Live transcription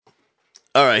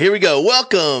All right, here we go.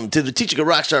 Welcome to the Teaching a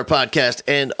Rockstar podcast.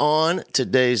 And on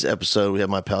today's episode, we have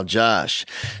my pal Josh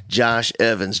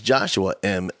Evans, Joshua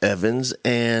M. Evans.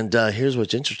 And here's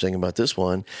what's interesting about this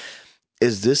one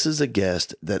is this is a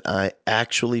guest that I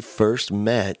actually first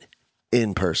met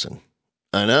in person.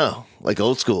 I know, like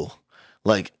old school,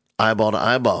 like eyeball to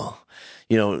eyeball.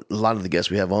 You know, a lot of the guests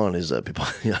we have on is people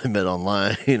I met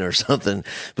online or something,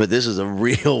 but this is a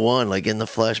real one, like in the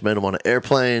flesh. Met him on an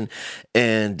airplane,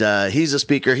 and he's a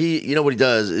speaker. You know what he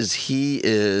does is he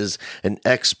is an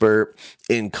expert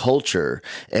in culture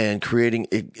and creating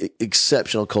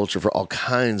exceptional culture for all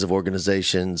kinds of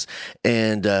organizations.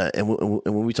 And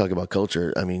when we talk about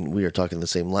culture, I mean, we are talking the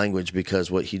same language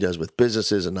because what he does with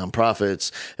businesses and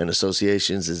nonprofits and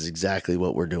associations is exactly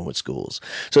what we're doing with schools.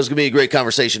 So it's going to be a great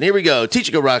conversation. Here we go.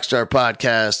 Teaching a Rockstar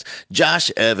podcast.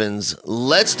 Josh Evans.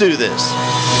 Let's do this.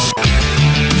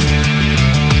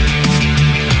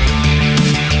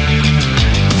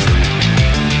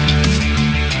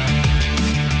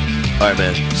 All right,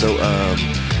 man. So,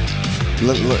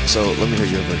 let me hear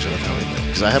your version of how we met,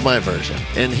 because I have my version.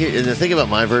 And the thing about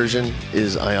my version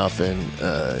is I often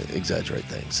exaggerate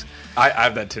things. I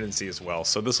have that tendency as well.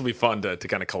 So this will be fun to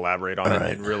kind of collaborate on it.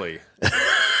 Right. And really.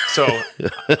 So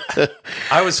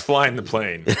I was flying the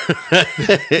plane.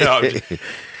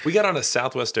 We got on a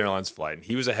Southwest Airlines flight, and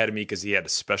he was ahead of me because he had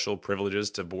special privileges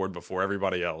to board before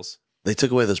everybody else. They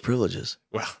took away those privileges.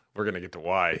 Well, we're going to get to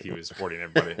why he was boarding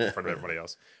everybody in front of everybody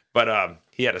else. But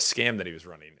he had a scam that he was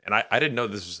running. And I didn't know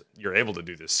you're able to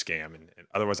do this scam. And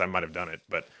otherwise I might have done it.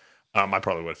 But I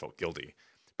probably would have felt guilty.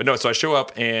 But no, so I show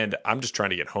up and I'm just trying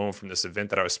to get home from this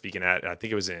event that I was speaking at. I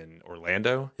think it was in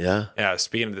Orlando. Yeah. Yeah,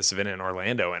 speaking of this event in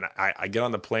Orlando. And I get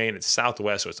on the plane. It's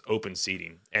Southwest, so it's open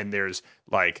seating. And there's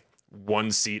like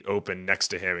one seat open next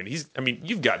to him. And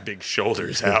you've got big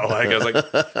shoulders, Hal. Like, I was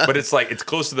like, but it's like, it's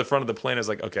close to the front of the plane. I was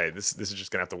like, okay, this is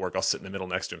just going to have to work. I'll sit in the middle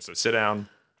next to him. So sit down.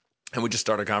 And we just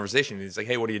started a conversation. And he's like,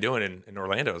 hey, what are you doing in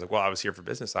Orlando? I was like, well, I was here for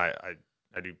business. I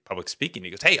do public speaking.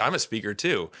 He goes, hey, I'm a speaker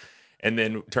too. And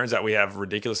then it turns out we have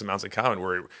ridiculous amounts in common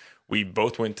where we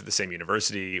both went to the same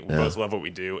university. We both love what we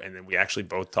do. And then we actually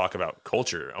both talk about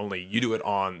culture. Only you do it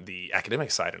on the academic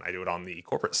side and I do it on the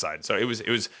corporate side. So it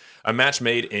was a match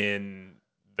made in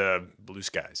the blue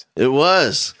skies. It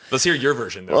was. Let's hear your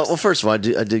version, though. Well, first of all, I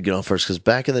did get on first because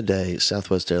back in the day,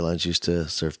 Southwest Airlines used to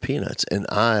serve peanuts. And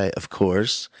I, of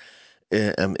course,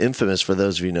 am infamous, for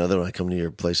those of you who know that when I come to your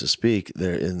place to speak,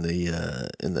 they're in the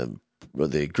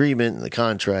agreement and the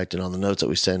contract and on the notes that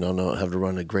we send on how to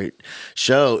run a great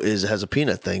show has a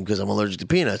peanut thing because I'm allergic to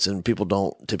peanuts and people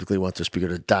don't typically want their speaker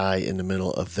to die in the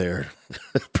middle of their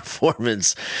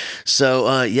performance. So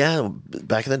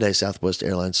back in the day, Southwest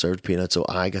Airlines served peanuts, so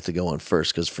I got to go on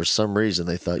first because for some reason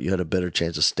they thought you had a better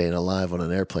chance of staying alive on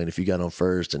an airplane if you got on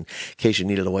first in case you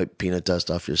needed to wipe peanut dust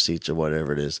off your seats or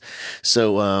whatever it is.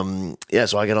 So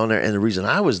so I got on there, and the reason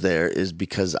I was there is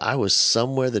because I was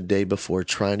somewhere the day before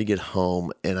trying to get home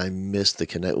and I missed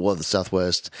the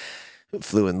Southwest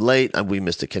flew in late. We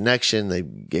missed a connection. They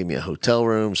gave me a hotel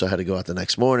room, so I had to go out the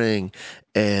next morning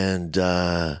and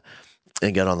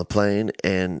got on the plane.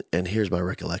 And here's my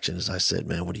recollection is I said,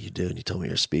 man, what do you do? And you told me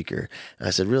you're a speaker. And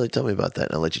I said, really? Tell me about that.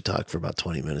 And I'll let you talk for about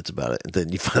 20 minutes about it. And then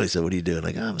you finally said, what do you do? And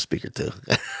I'm like, I'm a speaker too.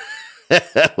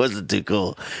 That wasn't too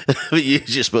cool. You're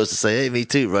just supposed to say, hey, me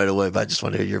too, right away. But I just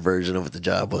want to hear your version of what the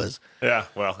job was. Yeah,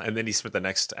 well, and then he spent the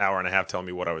next hour and a half telling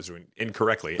me what I was doing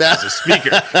incorrectly as a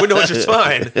speaker, which is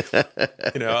fine.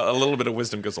 A little bit of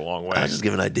wisdom goes a long way. I'm just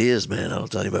giving ideas, man. I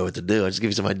don't tell anybody what to do. I just give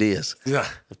you some ideas. Yeah,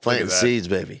 planting seeds,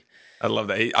 baby. I love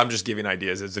that. I'm just giving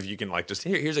ideas as if you can just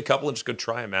here's a couple and just go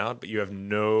try them out, but you have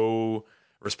no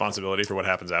responsibility for what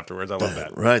happens afterwards. I love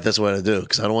that. Right, that's what I do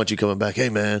because I don't want you coming back. Hey,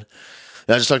 man.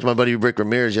 I just talked to my buddy Rick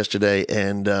Ramirez yesterday,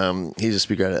 and he's a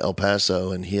speaker out of El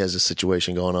Paso, and he has a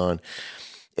situation going on,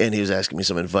 and he was asking me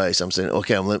some advice. I'm saying,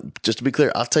 okay, just to be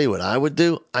clear, I'll tell you what I would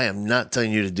do. I am not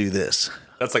telling you to do this.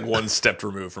 That's like one step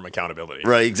removed from accountability.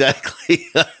 Right, exactly.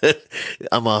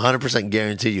 I'm 100%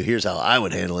 guarantee you, here's how I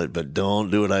would handle it, but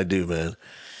don't do what I do, man.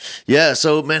 Yeah,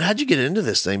 so man, how'd you get into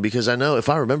this thing? Because I know, if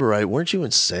I remember right, weren't you in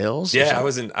sales? Yeah, I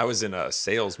was in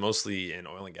sales, mostly in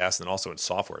oil and gas, and then also in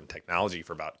software and technology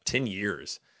for about 10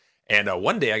 years. And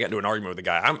one day I got into an argument with a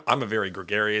guy. I'm a very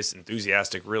gregarious,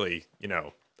 enthusiastic, really,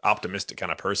 optimistic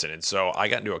kind of person. And so I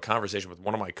got into a conversation with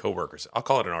one of my coworkers. I'll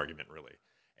call it an argument, really.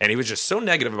 And he was just so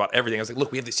negative about everything. I was like,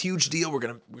 look, we have this huge deal. We're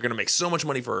gonna make so much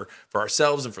money for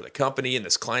ourselves and for the company, and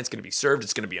this client's gonna be served.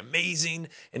 It's gonna be amazing.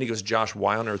 And he goes, Josh,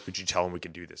 why on earth would you tell him we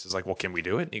could do this? It's like, well, can we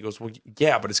do it? And he goes, well,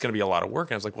 yeah, but it's gonna be a lot of work.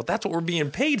 And I was like, well, that's what we're being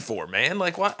paid for, man.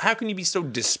 Like, how can you be so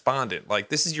despondent? Like,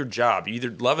 this is your job. You either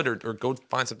love it or go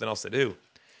find something else to do.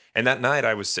 And that night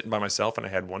I was sitting by myself and I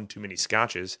had one too many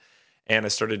scotches. And I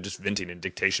started just venting in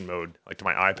dictation mode, like to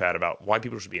my iPad, about why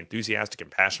people should be enthusiastic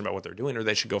and passionate about what they're doing, or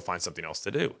they should go find something else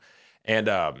to do. And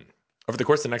over the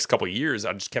course of the next couple of years,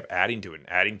 I just kept adding to it and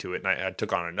adding to it. And I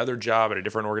took on another job at a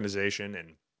different organization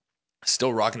and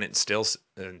still rocking it and still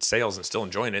in sales and still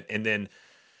enjoying it. And then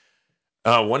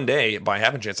one day, by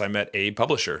happen chance, I met a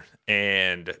publisher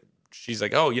and she's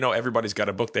like, "Oh, everybody's got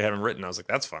a book they haven't written." I was like,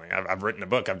 "That's funny. I've written a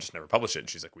book. I've just never published it." And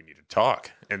she's like, "We need to talk."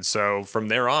 And so from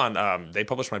there on, they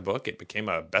published my book. It became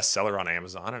a bestseller on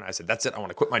Amazon. And I said, "That's it. I want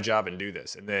to quit my job and do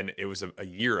this." And then it was a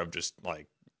year of just like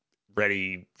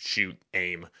ready, shoot,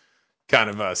 aim kind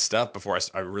of stuff before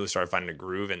I really started finding a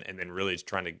groove and then really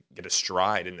trying to get a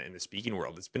stride in the speaking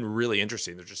world. It's been really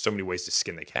interesting. There's just so many ways to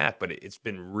skin the cat, but it's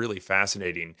been really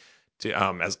fascinating to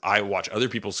as I watch other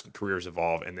people's careers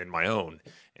evolve and then my own.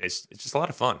 And it's just a lot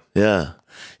of fun. Yeah,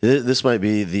 this might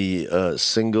be the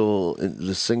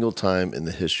single time in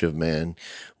the history of man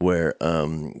where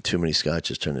too many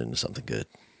scotches turned into something good.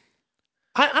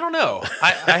 I don't know.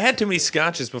 I had too many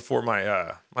scotches before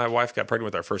my wife got pregnant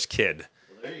with our first kid.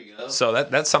 There you go. So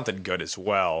that's something good as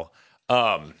well.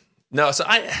 No, so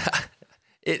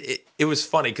it was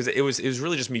funny because it was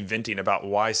really just me venting about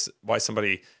why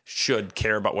somebody should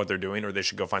care about what they're doing or they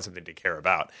should go find something to care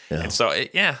about. Yeah. And so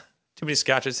too many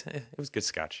scotches. It was good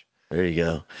scotch. There you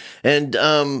go. And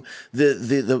now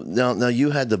you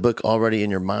had the book already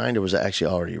in your mind, or was it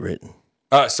actually already written?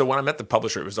 So when I met the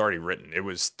publisher, it was already written. It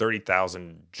was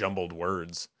 30,000 jumbled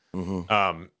words,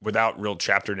 without real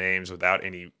chapter names, without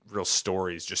any real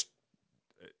stories, just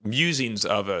musings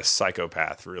of a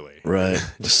psychopath, really. Right.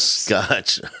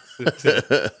 Scotch.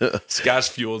 Scotch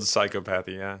fueled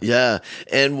psychopathy. Yeah. Yeah.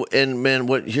 And man,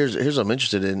 here's what I'm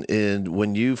interested in. And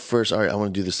when you first, all right, I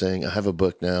want to do this thing. I have a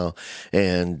book now,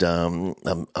 and I'm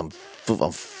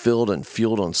filled and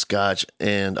fueled on scotch,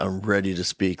 and I'm ready to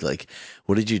speak. Like,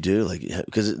 what did you do? Like,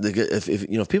 because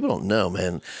if people don't know,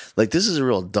 man, like this is a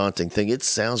real daunting thing. It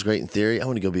sounds great in theory. I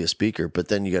want to go be a speaker, but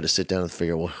then you got to sit down and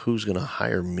figure, well, who's going to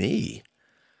hire me?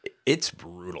 It's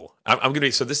brutal. I'm going to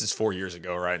be, so this is 4 years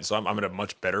ago, right? And so I'm in a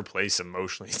much better place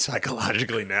emotionally,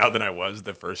 psychologically now than I was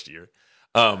the first year.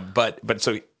 But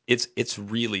so it's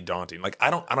really daunting. Like I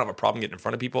don't have a problem getting in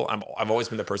front of people. I've always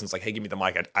been the person that's like, "Hey, give me the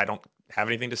mic. I don't have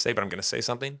anything to say, but I'm going to say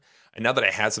something." And now that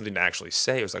I had something to actually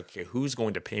say, I was like, "Okay, who's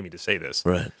going to pay me to say this?"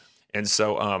 Right. And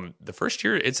so the first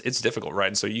year it's difficult, right?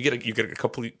 And so you get a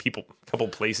couple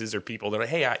places or people that are,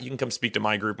 "Hey, you can come speak to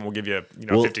my group and we'll give you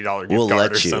 $50 gift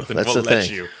card or something." That's we'll the let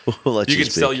thing. you. We'll let you can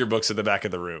speak. sell your books at the back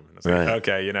of the room. And it's like, Right.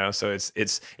 okay, so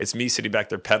it's me sitting back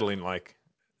there peddling like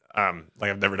I've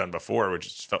never done before,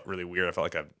 which just felt really weird. I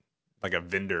felt like a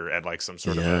vendor at like some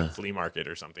sort of a flea market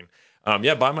or something.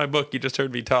 Buy my book. You just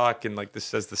heard me talk, and like this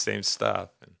says the same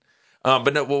stuff. And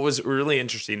but no, what was really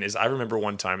interesting is I remember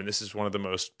one time, and this is one of the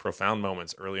most profound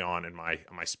moments early on in my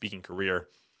speaking career,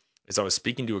 is I was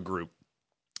speaking to a group,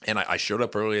 and I showed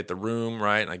up early at the room,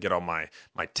 right, and I get all my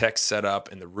text set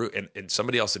up, and the room, and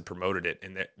somebody else had promoted it,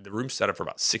 and the room set up for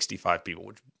about 65 people,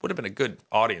 which would have been a good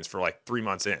audience for like 3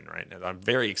 months in, right? And I'm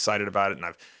very excited about it, and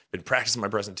I've been practicing my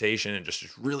presentation and just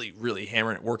really, really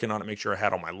hammering it, working on it, make sure I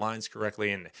had all my lines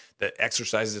correctly, and the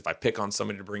exercises if I pick on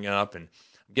somebody to bring up, and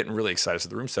I'm getting really excited. So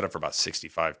the room set up for about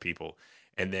 65 people,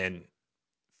 and then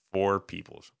four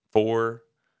people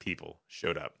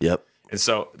showed up. Yep. And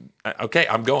so, okay,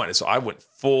 I'm going. And so I went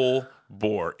full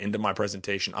bore into my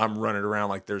presentation. I'm running around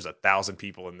like there's 1,000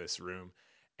 people in this room.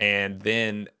 And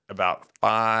then about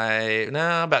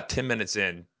 10 minutes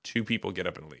in, 2 people get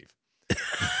up and leave.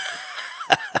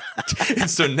 And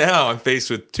so now I'm faced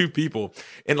with 2 people,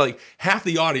 and like half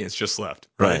the audience just left.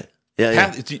 Right?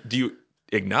 Yeah. Do you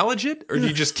acknowledge it, or do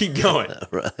you just keep going?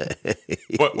 Right.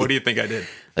 What do you think I did?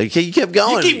 Okay, you kept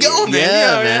going. You keep going, man.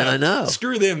 Yeah, man. I know.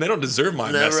 Screw them. They don't deserve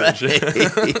my No, message. Right.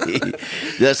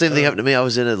 That same thing happened to me. I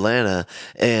was in Atlanta,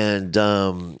 and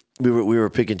we were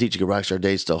picking Teaching a Rockstar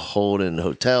dates to hold in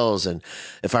hotels. And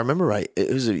if I remember right, it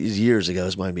was years ago.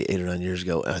 It might be 8 or 9 years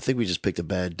ago. And I think we just picked a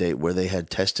bad date where they had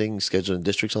testing scheduled in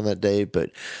districts on that day.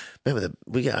 But man,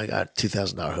 I got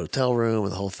 $2,000 hotel room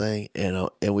and the whole thing, and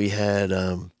we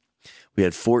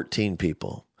had 14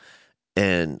 people,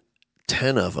 and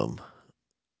 10 of them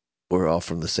were all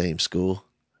from the same school,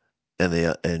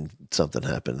 and something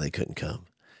happened. They couldn't come.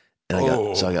 And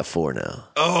I got 4 now.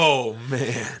 Oh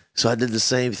man. So I did the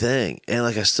same thing. And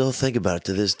like, I still think about it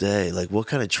to this day. Like, what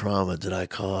kind of trauma did I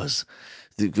cause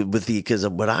because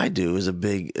what I do is a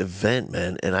big event,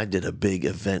 man. And I did a big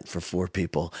event for 4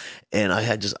 people. And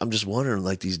I'm just wondering,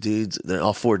 like, these dudes, they're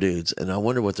all 4 dudes. And I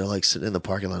wonder what they're like sitting in the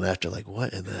parking lot after, like,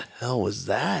 what in the hell was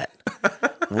that?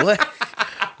 What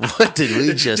What did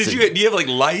we just? Do you have like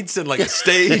lights and like a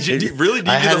stage? And really?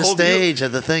 Do you I do had the a whole deal? stage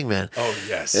at the thing, man. Oh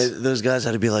yes. Those guys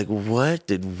had to be like, "What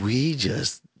did we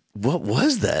just? What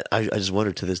was that?" I just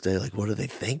wonder to this day, like, what are they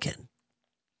thinking?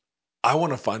 I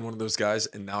want to find one of those guys,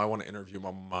 and now I want to interview him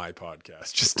on my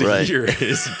podcast just to Right. hear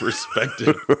his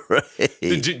perspective. Right?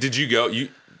 Did you go? You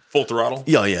full throttle?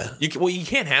 Yeah, yeah. You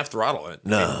can't have throttle it.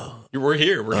 No. We're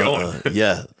here. We're going.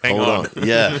 Yeah. Hang Hold on. on.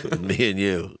 Yeah. Me and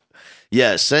you.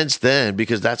 Yeah. Since then,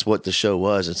 because that's what the show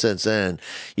was. And since then,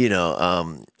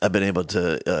 I've been able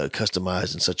to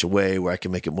customize in such a way where I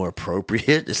can make it more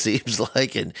appropriate, it seems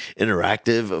like, and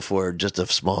interactive for just a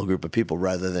small group of people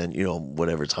rather than,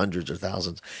 whatever, it's hundreds or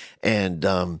thousands. And,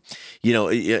 I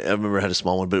remember I had a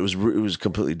small one, but it was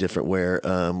completely different where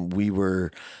we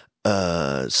were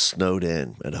snowed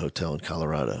in at a hotel in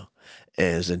Colorado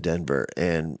and it was in Denver.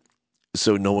 And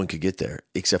so no one could get there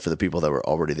except for the people that were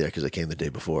already there because they came the day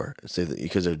before. So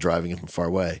because they're driving in from far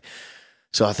away.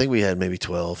 So I think we had maybe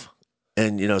 12.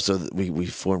 And, so we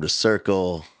formed a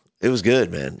circle. It was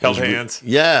good, man. Held hands.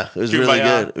 Yeah, it was really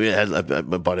Kumbaya. good. I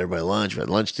bought everybody lunch. We had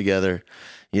lunch together.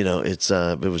 It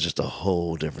was just a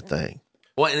whole different thing.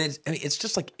 Well, and it's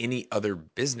just like any other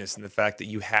business in the fact that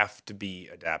you have to be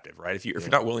adaptive, right? If you're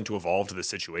not willing to evolve to the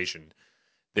situation,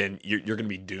 then you're going to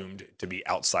be doomed to be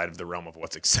outside of the realm of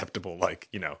what's acceptable. Like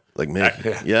Like me,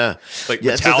 yeah. yeah. Like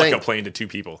Yeah, it's the thing. Metallica playing to two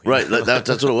people, Right. That's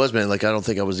what it was, man. Like, I don't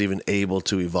think I was even able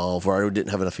to evolve or I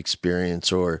didn't have enough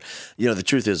experience or, the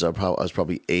truth is I was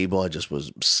probably able. I just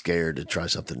was scared to try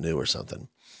something new or something.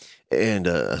 And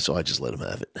so I just let him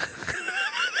have it.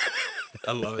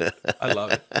 I love it. I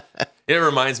love it. It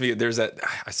reminds me.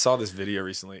 I saw this video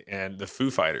recently, and the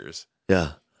Foo Fighters.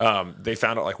 Yeah. They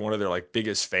found out like one of their like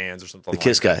biggest fans or something. The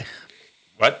Kiss guy.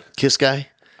 What? Kiss guy?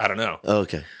 I don't know. Oh,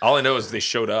 okay. All I know is they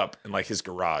showed up in like his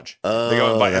garage. Oh, they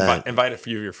go that. invite a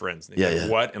few of your friends. And they Yeah, go, yeah.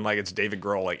 What? And like it's David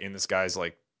Grohl like in this guy's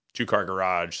like 2-car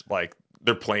garage. Like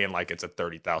they're playing like it's a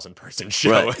 30,000 person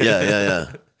show. Right.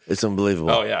 Yeah. It's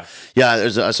unbelievable. Oh yeah. Yeah,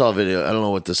 I saw a video. I don't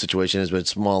know what the situation is, but it's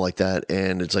small like that,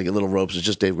 and it's like little ropes. It's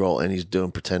just Dave Grohl, and he's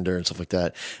doing Pretender and stuff like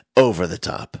that. Over the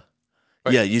top.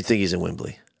 Right. Yeah, you'd think he's in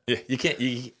Wembley. Yeah, you can't.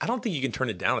 I don't think you can turn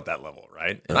it down at that level,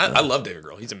 right? And I love David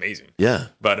Grohl; he's amazing. Yeah.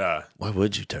 But Why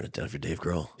would you turn it down if you're Dave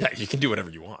Grohl? yeah, you can do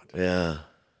whatever you want. Yeah,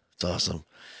 it's awesome.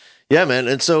 Yeah, man.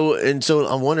 And so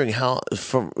I'm wondering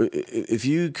if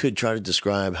you could try to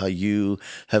describe how you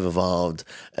have evolved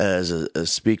as a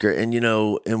speaker, and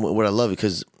and what I love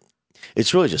because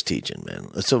it's really just teaching, man.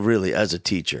 So really, as a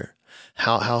teacher,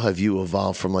 how have you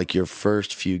evolved from like your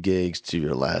first few gigs to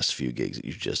your last few gigs that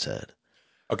you just had?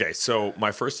 Okay, so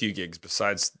my first few gigs,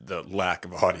 besides the lack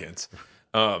of audience,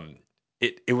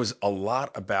 it was a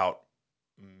lot about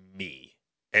me.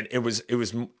 And it was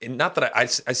not that I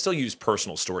still use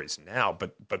personal stories now,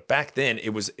 but back then it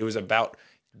was about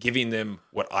giving them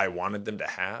what I wanted them to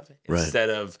have instead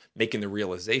of making the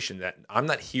realization that I'm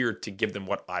not here to give them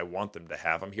what I want them to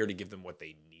have. I'm here to give them what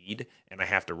they need, and I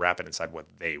have to wrap it inside what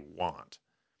they want.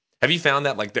 Have you found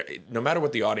that no matter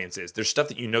what the audience is, there's stuff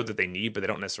that you know that they need, but they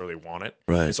don't necessarily want it.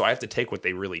 Right. And so I have to take what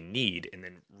they really need and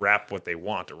then wrap what they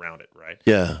want around it. Right.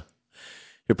 Yeah.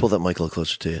 Here, pull that mic a little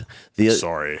closer to you.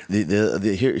 Sorry.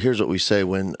 Here's what we say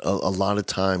when a lot of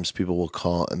times people will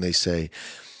call and they say,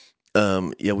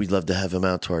 yeah, we'd love to have him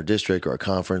out to our district or our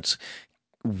conference.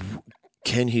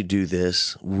 Can he do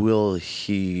this? Will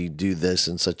he do this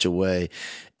in such a way?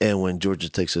 And when Georgia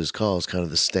takes those calls, kind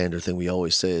of the standard thing we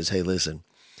always say is, hey, listen,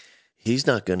 he's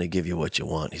not going to give you what you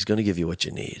want. He's going to give you what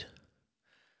you need.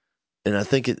 And I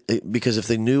think because if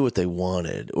they knew what they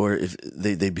wanted, or if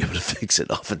they'd be able to fix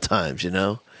it oftentimes,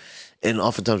 and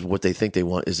oftentimes what they think they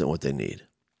want isn't what they need.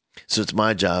 So it's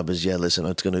my job listen,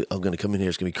 I'm going to come in here.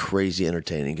 It's going to be crazy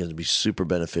entertaining. It's going to be super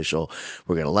beneficial.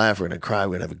 We're going to laugh. We're going to cry.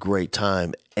 We're going to have a great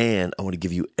time. And I want to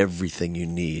give you everything you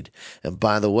need. And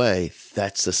by the way,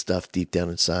 that's the stuff deep down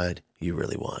inside you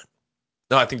really want.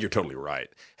 No, I think you're totally right.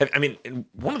 I mean,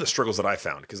 one of the struggles that I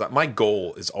found, because my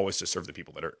goal is always to serve the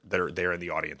people that are there in the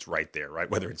audience right there, right?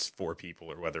 Whether it's 4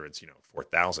 people or whether it's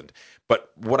 4,000.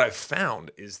 But what I've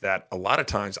found is that a lot of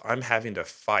times I'm having to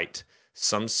fight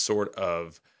some sort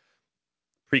of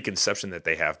preconception that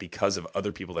they have because of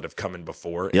other people that have come in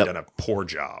before and done a poor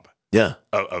job. Yeah.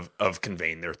 Of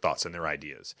conveying their thoughts and their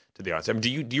ideas to the audience. I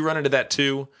mean, do you run into that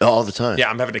too? All the time. Yeah,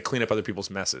 I'm having to clean up other people's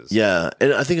messes. Yeah,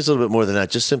 and I think it's a little bit more than that,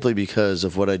 just simply because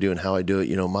of what I do and how I do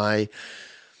it.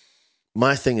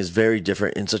 My thing is very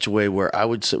different in such a way where I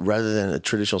would say, rather than a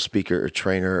traditional speaker or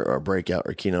trainer or a breakout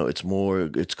or keynote,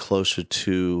 it's closer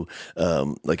to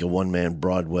like a one-man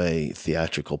Broadway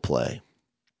theatrical play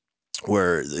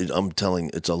where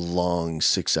it's a long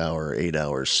 6-hour,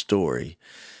 8-hour story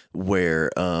where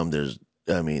there's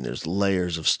I mean, there's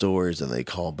layers of stories and they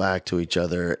call back to each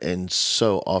other. And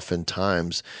so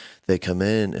oftentimes they come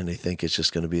in and they think it's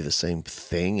just going to be the same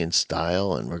thing in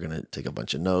style and we're going to take a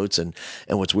bunch of notes. And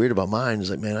what's weird about mine is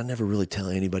like, man, I never really tell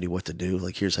anybody what to do.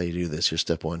 Like, here's how you do this. Here's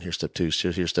step one. Here's step two.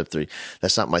 Here's step three.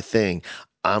 That's not my thing.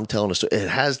 I'm telling a story. It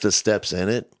has the steps in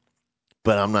it,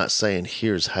 but I'm not saying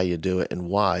here's how you do it and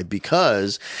why,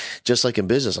 because just like in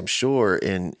business, I'm sure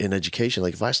in education,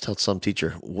 like if I tell some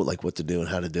teacher like what to do and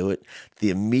how to do it,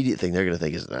 the immediate thing they're going to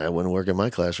think is, I wouldn't work in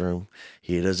my classroom.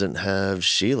 He doesn't have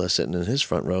Sheila sitting in his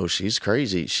front row. She's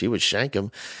crazy. She would shank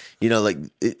him, like,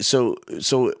 and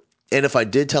if I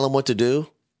did tell him what to do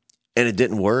and it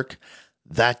didn't work,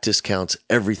 that discounts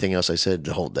everything else I said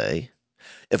the whole day.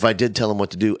 If I did tell him what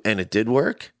to do and it did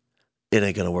work, it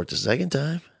ain't going to work the second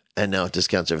time. And now it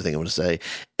discounts everything I'm going to say.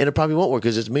 And it probably won't work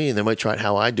because it's me and they might try it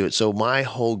how I do it. So my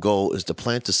whole goal is to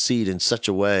plant the seed in such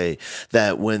a way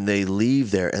that when they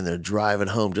leave there and they're driving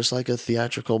home, just like a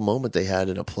theatrical moment they had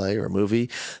in a play or a movie,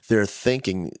 they're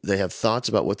thinking, they have thoughts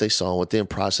about what they saw, what they're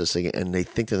processing, and they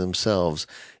think to themselves,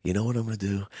 you know what I'm going to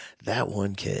do? That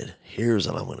one kid, here's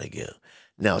what I'm going to do.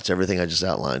 Now it's everything I just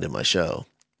outlined in my show,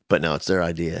 but now it's their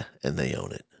idea and they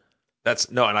own it.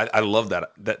 That's no, and I love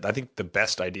that. That I think the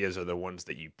best ideas are the ones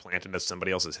that you plant into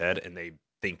somebody else's head, and they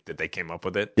think that they came up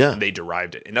with it, Yeah. and they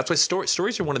derived it, and that's why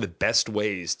stories are one of the best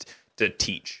ways to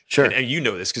teach. Sure. And you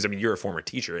know this because I mean you're a former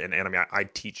teacher, and I mean I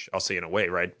teach. I'll say in a way,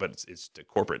 right? But it's to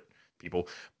corporate people.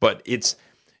 But it's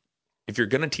if you're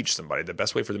going to teach somebody, the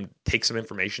best way for them to take some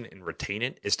information and retain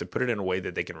it is to put it in a way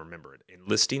that they can remember it. And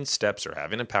listing steps or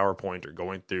having a PowerPoint or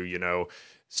going through,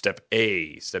 step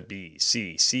A, step B,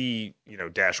 C,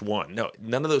 -1. No,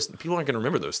 none of those people aren't going to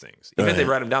remember those things. Even if they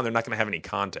write them down, they're not going to have any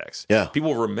context. Yeah.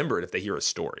 People will remember it if they hear a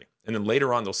story. And then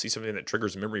later on, they'll see something that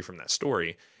triggers memory from that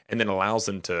story and then allows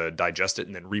them to digest it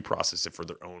and then reprocess it for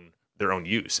their own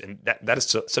use. And that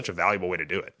is such a valuable way to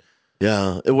do it.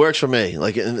 Yeah, it works for me.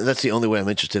 Like, and that's the only way I'm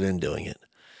interested in doing it.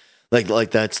 That's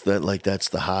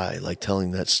the high. Like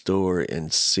telling that story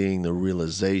and seeing the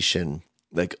realization.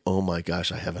 Like, oh my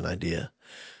gosh, I have an idea.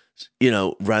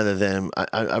 Rather than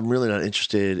I'm really not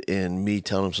interested in me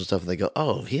telling them some stuff and they go,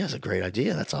 oh, he has a great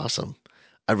idea. That's awesome.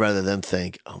 I'd rather them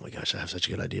think, oh my gosh, I have such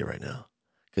a good idea right now,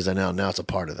 because I now it's a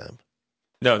part of them.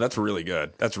 No, that's really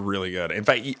good. That's really good. In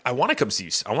fact, I want to come see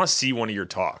you. I want to see one of your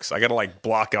talks. I got to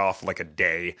block off a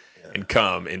day and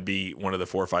come and be one of the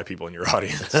 4 or 5 people in your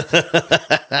audience.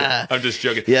 I'm just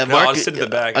joking. Yeah, no, Mark. I'll sit in the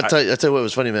back. I'll tell you what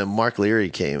was funny, man. Mark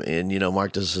Leary came, and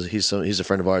Mark he's a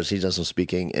friend of ours. He does some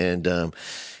speaking, and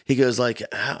he goes tell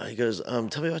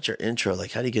me about your intro.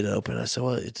 Like, how do you get it open? I said,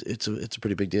 well, it's a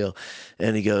pretty big deal.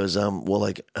 And he goes,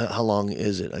 well, how long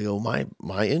is it? I go,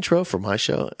 my intro for my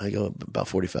show. I go, about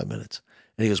 45 minutes.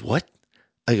 And he goes, what?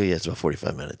 I go, yeah, it's about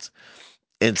 45 minutes.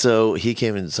 And so he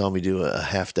came and saw me do a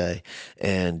half day.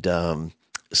 And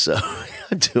so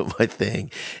I do my thing.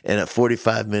 And at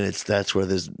 45 minutes, that's where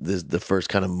the first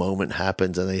kind of moment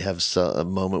happens. And they have a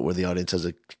moment where the audience has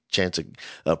a chance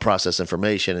to process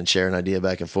information and share an idea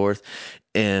back and forth.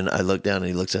 And I look down and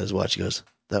he looks at his watch. He goes,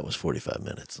 that was 45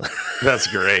 minutes. That's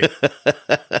great.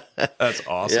 That's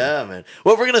awesome. Yeah, man.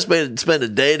 Well, we're going to spend a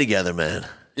day together, man.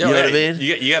 You know what I mean?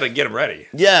 You got to get them ready.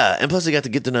 Yeah, and plus they got to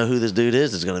get to know who this dude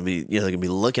is. It's going to be, they're going to be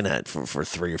looking at for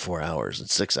 3 or 4 hours and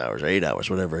 6 hours or 8 hours,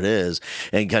 whatever it is,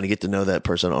 and kind of get to know that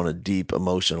person on a deep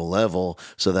emotional level,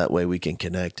 so that way we can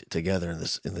connect together in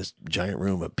this giant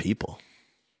room of people.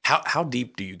 How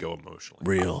deep do you go emotionally?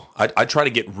 Real. I try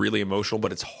to get really emotional,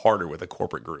 but it's harder with a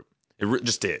corporate group. It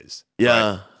just is.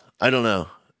 Yeah, right? I don't know.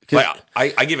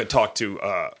 I gave a talk to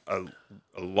a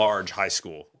large high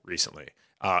school recently.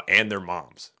 And their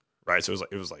moms, right? So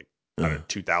it was I don't know,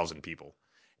 2,000 people,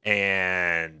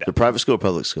 and The private school or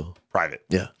public school? private.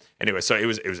 Yeah. Anyway, so it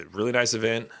was a really nice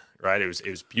event, right? It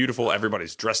was beautiful.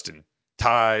 Everybody's dressed in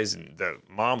ties, and the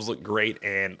moms look great.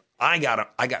 And I got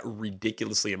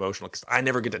ridiculously emotional because I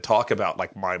never get to talk about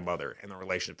my mother and the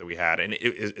relationship that we had, and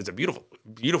it's a beautiful,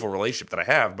 beautiful relationship that I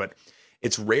have, but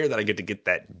it's rare that I get to get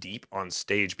that deep on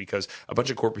stage because a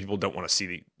bunch of corporate people don't want to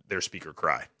see their speaker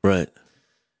cry. Right.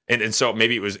 And so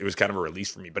maybe it was kind of a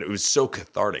release for me, but it was so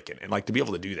cathartic. And to be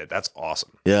able to do that, that's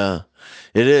awesome. Yeah,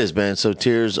 it is, man. So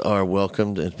tears are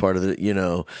welcomed and part of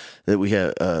the, that we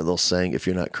have a little saying, if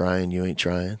you're not crying, you ain't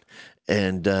trying.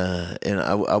 And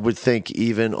I would think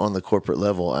even on the corporate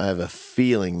level, I have a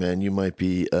feeling, man, you might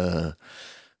be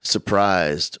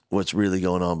surprised what's really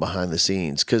going on behind the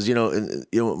scenes. Because,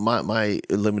 my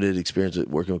limited experience at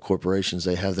working with corporations,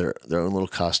 they have their own little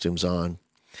costumes on.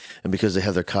 And because they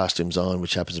have their costumes on,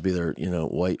 which happens to be their,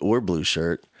 white or blue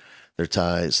shirt, their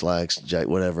tie, slacks, jack,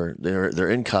 whatever. They're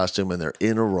in costume and they're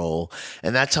in a role,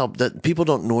 and that's how that people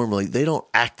don't normally they don't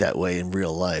act that way in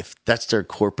real life. That's their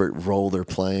corporate role they're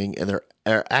playing, and they're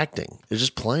acting. They're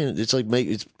just playing. It's like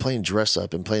it's playing dress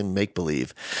up and playing make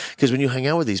believe. Because when you hang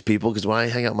out with these people, because when I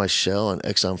hang out with my Shell and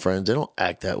Exxon friends, they don't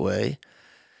act that way.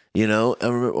 You know, I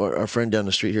remember our friend down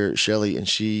the street here, Shelly, and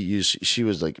she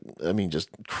was like, I mean, just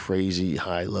crazy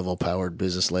high level powered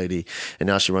business lady. And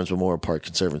now she runs Memorial Park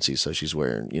Conservancy. So she's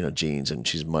wearing, jeans and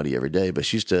she's muddy every day. But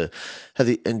she used to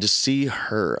and to see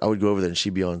her, I would go over there and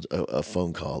she'd be on a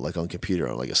phone call, like on computer,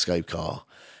 on like a Skype call.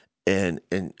 And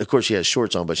of course she has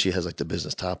shorts on, but she has like the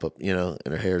business top up, and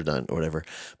her hair done or whatever.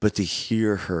 But to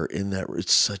hear her in that,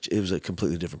 it was a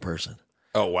completely different person.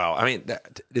 Oh wow! I mean,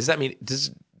 does that mean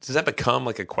does that become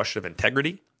like a question of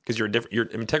integrity? Because your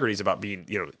integrity is about being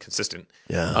consistent,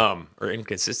 Yeah. or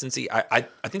inconsistency. I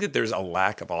think that there's a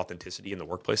lack of authenticity in the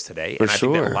workplace today, For and I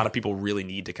think that a sure. lot of people really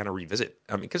need to kind of revisit.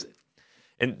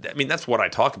 That's what I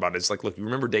talk about. It's like, look, you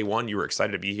remember day one, you were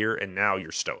excited to be here, and now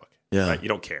you're stoic. Yeah. Right? You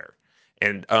don't care.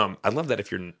 And I love that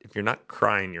if you're not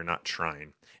crying, you're not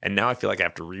trying. And now I feel like I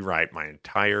have to rewrite my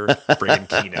entire friggin'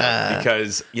 keynote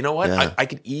because you know what? Yeah. I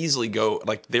could easily go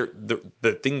like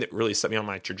the thing that really set me on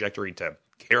my trajectory to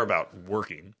care about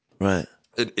working. Right.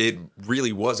 It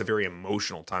really was a very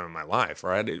emotional time in my life,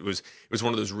 right? It was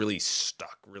one of those really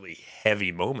stuck, really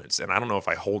heavy moments, and I don't know if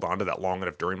I hold on to that long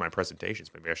enough during my presentations.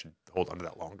 Maybe I should hold on to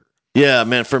that longer. Yeah,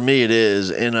 man. For me, it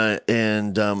is, and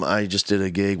I just did a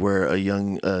gig where a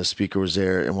young speaker was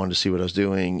there and wanted to see what I was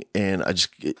doing, and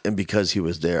because he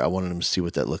was there, I wanted him to see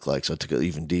what that looked like. So I took it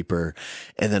even deeper,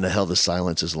 and then I held the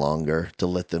silences longer to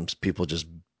let people just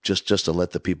to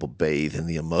let the people bathe in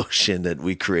the emotion that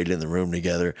we created in the room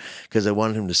together, because I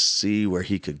wanted him to see where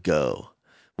he could go,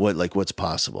 what's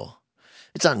possible.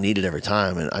 It's not needed every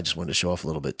time, and I just wanted to show off a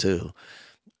little bit too.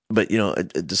 But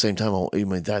at the same time, I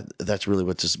mean that's really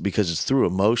what this, because it's through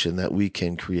emotion that we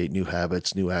can create new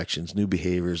habits, new actions, new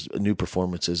behaviors, new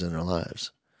performances in our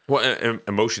lives. Well,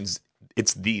 emotions,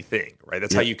 it's the thing, right?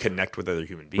 That's how Yeah. you connect with other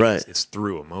human beings. Right. It's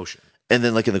through emotion. And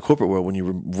then, like in the corporate world, when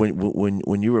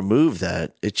you remove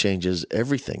that, it changes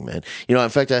everything, man. In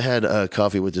fact, I had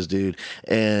coffee with this dude,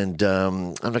 and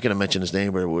I'm not going to mention his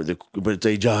name, but it's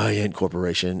a giant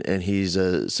corporation, and he's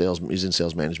in sales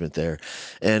management there.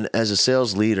 And as a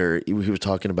sales leader, he was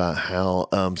talking about how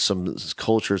some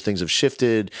cultures, things have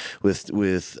shifted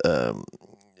with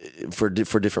for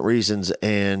different reasons,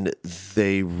 and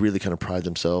they really kind of pride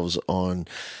themselves on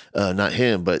not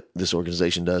him, but this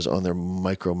organization does, on their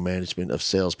micromanagement of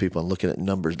salespeople and looking at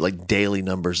numbers, like daily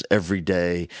numbers every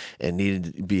day, and needing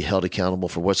to be held accountable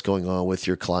for what's going on with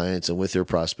your clients and with your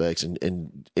prospects,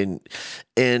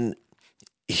 and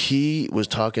he was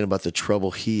talking about the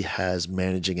trouble he has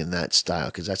managing in that style,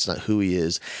 because that's not who he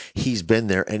is. He's been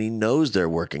there and he knows they're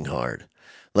working hard.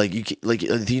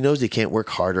 He knows they can't work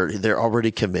harder. They're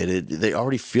already committed. They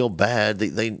already feel bad.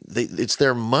 They it's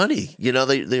their money.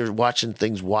 They're watching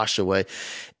things wash away,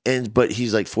 but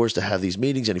he's like forced to have these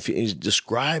meetings, and he's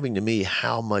describing to me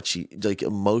how much he, like,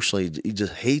 emotionally, he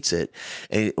just hates it.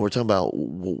 And we're talking about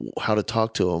how to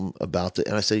talk to him about it.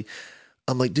 And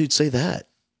I'm like, dude, say that.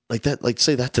 Like that, like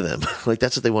say that to them. Like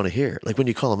that's what they want to hear. Like when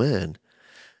you call them in,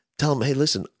 tell them, hey,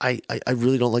 listen, I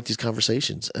really don't like these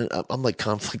conversations. And I'm like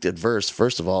conflict adverse,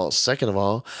 first of all. Second of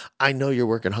all, I know you're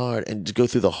working hard, and to go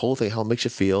through the whole thing, how it makes you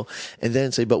feel, and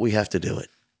then say, but we have to do it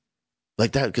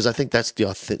like that. Because I think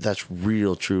that's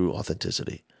real, true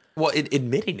authenticity. Well,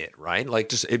 admitting it, right? Like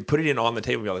just putting it on the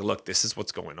table and be like, look, this is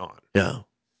what's going on. Yeah.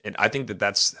 And I think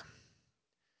that's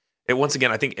it. Once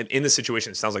again, I think in this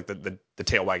situation, it sounds like the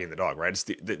tail wagging the dog, right? It's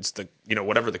the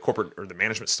whatever the corporate or the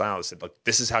management style is said, like,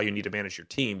 this is how you need to manage your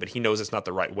team, but he knows it's not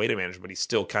the right way to manage them, but he's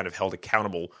still kind of held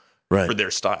accountable Right. for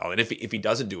their style. And if he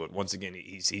doesn't do it, once again,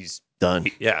 he's Done.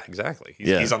 Yeah, exactly.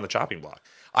 He's on the chopping block.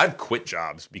 I've quit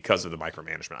jobs because of the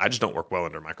micromanagement. I just don't work well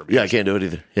under micromanagement. Yeah, I can't do it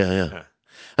either. Yeah.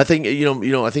 I think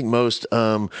I think most,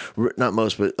 not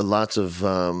most, but lots of,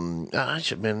 man.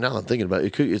 Now I'm thinking about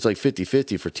it, it's like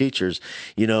 50-50 for teachers.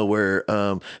 Where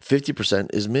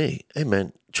 50% is me. Hey,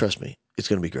 man, trust me, it's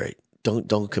going to be great.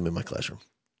 Don't come in my classroom.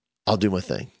 I'll do my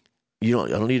thing. I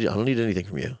don't need anything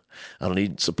from you. I don't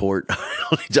need support.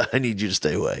 I need you to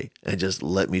stay away and just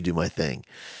let me do my thing,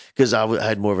 because I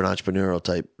had more of an entrepreneurial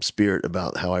type spirit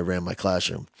about how I ran my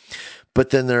classroom. But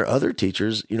then there are other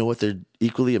teachers, they're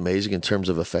equally amazing in terms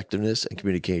of effectiveness and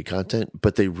communicating content,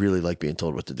 but they really like being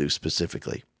told what to do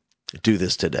specifically. Do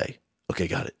this today. Okay,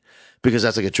 got it. Because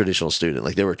that's like a traditional student.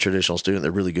 Like they were a traditional student.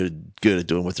 They're really good at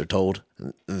doing what they're told.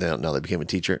 And now they became a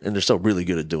teacher, and they're still really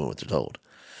good at doing what they're told.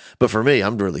 But for me,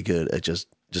 I'm really good at just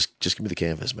give me the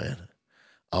canvas, man.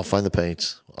 I'll find the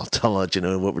paints. I'll let you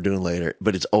know what we're doing later.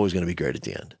 But it's always going to be great at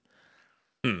the end.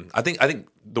 I think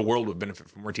the world would benefit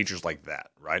from more teachers like that,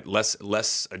 right?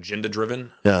 Less agenda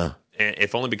driven. Yeah. And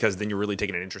if only because then you're really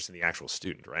taking an interest in the actual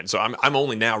student, right? And so I'm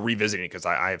only now revisiting it because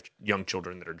I have young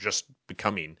children that are just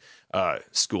becoming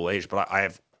school age, but I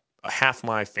have half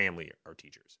my family are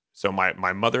teachers. So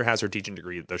my mother has her teaching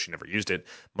degree, though she never used it.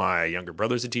 My younger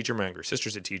brother's a teacher. My younger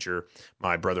sister's a teacher.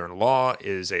 My brother-in-law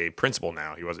is a principal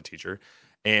now. He was a teacher.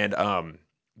 And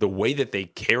the way that they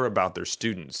care about their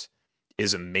students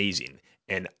is amazing.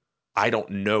 And I don't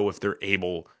know if they're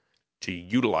able to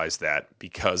utilize that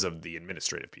because of the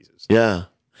administrative pieces. Yeah.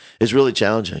 It's really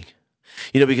challenging.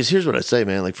 Because here's what I say,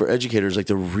 man. Like for educators, like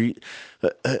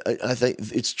I think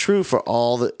it's true for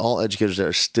all educators that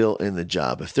are still in the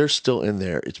job. If they're still in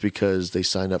there, it's because they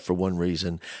signed up for one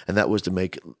reason, and that was to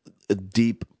make a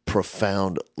deep,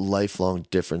 profound, lifelong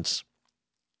difference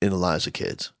in the lives of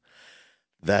kids.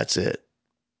 That's it.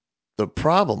 The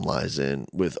problem lies in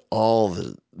with all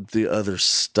the other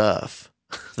stuff.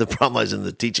 The problem lies in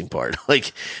the teaching part,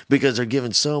 like because they're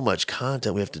given so much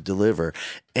content we have to deliver,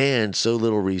 and so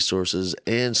little resources,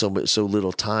 and so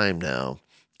little time now,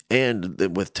 and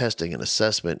with testing and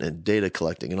assessment and data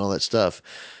collecting and all that stuff,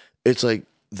 it's like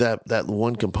that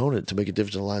one component to make a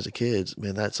difference in the lives of kids.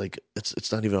 Man, that's like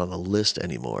it's not even on the list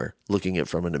anymore. Looking at it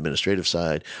from an administrative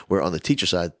side, where on the teacher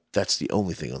side, that's the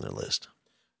only thing on their list.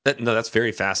 No, that's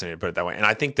very fascinating to put it that way. And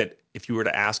I think that if you were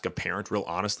to ask a parent real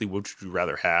honestly, what would you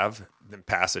rather have, them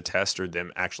pass a test or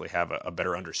them actually have a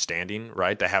better understanding,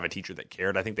 right? To have a teacher that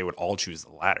cared, I think they would all choose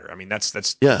the latter. I mean,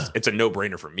 that's Yeah. it's a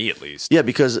no-brainer for me at least. Yeah,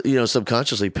 because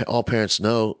subconsciously, all parents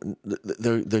know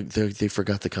they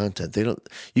forgot the content. They don't.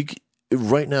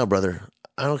 Right now, brother.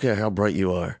 I don't care how bright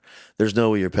you are. There's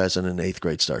no way you're passing an 8th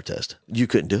grade STAR test. You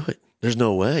couldn't do it. There's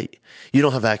no way. You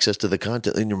don't have access to the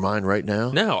content in your mind right now.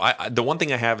 No, the one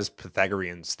thing I have is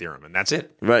Pythagorean's theorem, and that's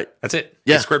it. Right. That's it.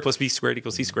 Yeah. A squared plus b squared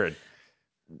equals c squared.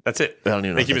 That's it. I don't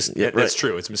even Thank know. you, that's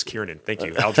true. It's Miss Kiernan. Thank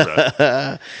you. Algebra.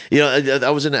 I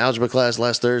was in the algebra class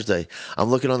last Thursday.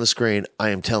 I'm looking on the screen. I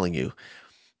am telling you.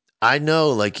 I know,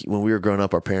 like when we were growing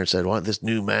up, our parents said, "Want this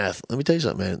new math?" Let me tell you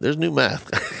something, man. There's new math,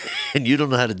 and you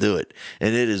don't know how to do it,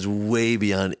 and it is way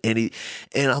beyond any.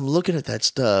 And I'm looking at that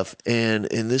stuff, and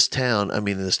in this town, I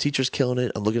mean, this teacher's killing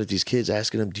it. I'm looking at these kids,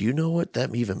 asking them, "Do you know what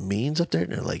that even means up there?"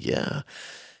 And they're like, "Yeah."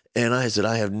 And I said,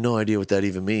 "I have no idea what that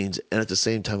even means." And at the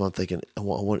same time, I'm thinking,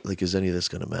 like, is any of this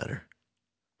going to matter?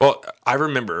 Well, I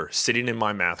remember sitting in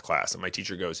my math class, and my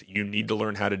teacher goes, "You need to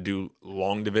learn how to do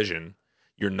long division.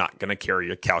 You're not going to carry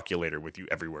a calculator with you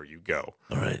everywhere you go."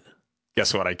 All right.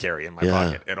 Guess what I carry in my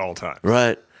pocket at all times?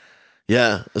 Right.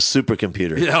 Yeah, a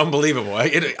supercomputer. Yeah, unbelievable. I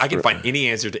can find any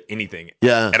answer to anything.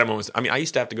 Yeah. At a moment. I mean, I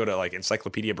used to have to go to like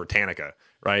Encyclopedia Britannica,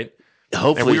 right?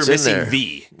 Hopefully, and we were it's in missing there.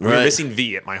 V. We Right. were missing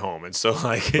V at my home, and so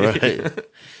like, Right.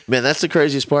 Man, that's the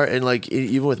craziest part. And like,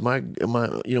 even with my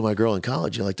girl in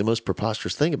college, like the most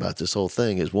preposterous thing about this whole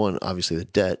thing is one, obviously the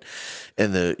debt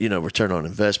and the, return on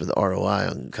investment, the ROI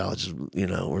on college,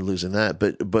 we're losing that.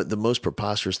 But the most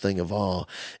preposterous thing of all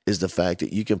is the fact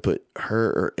that you can put her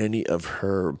or any of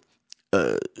her,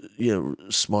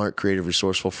 smart, creative,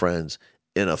 resourceful friends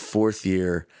in a 4th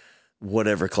year,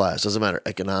 whatever class, doesn't matter,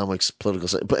 economics, political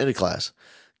science, but any class,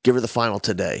 give her the final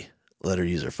today, let her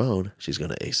use her phone. She's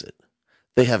going to ace it.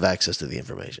 They have access to the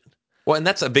information. well, and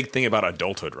that's a big thing about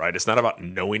adulthood, right? It's not about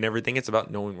knowing everything; it's about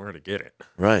knowing where to get it.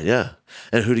 Right, yeah.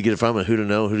 And who to get it from and who to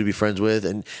know, who to be friends with,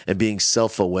 and being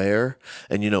self-aware.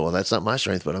 And, well, that's not my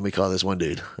strength, but let me call this one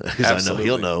dude because I know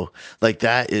he'll know. Like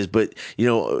that is, but,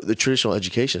 the traditional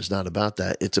education is not about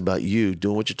that. It's about you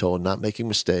doing what you're told, not making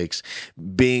mistakes,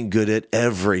 being good at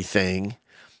everything.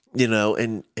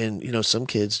 And some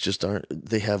kids just aren't,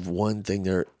 they have one thing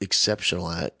they're exceptional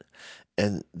at,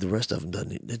 and the rest of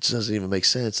them doesn't even make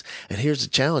sense. And here's the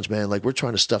challenge, man. Like, we're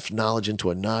trying to stuff knowledge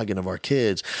into a noggin of our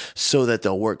kids so that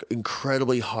they'll work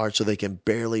incredibly hard so they can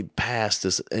barely pass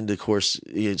this end of course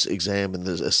exam and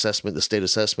the assessment, the state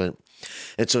assessment.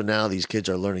 And so now these kids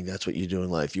are learning that's what you do in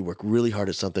life. You work really hard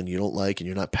at something you don't like and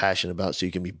you're not passionate about, so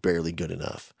you can be barely good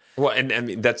enough. Well, and I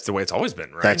mean that's the way it's always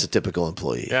been, right? That's a typical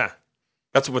employee. Yeah.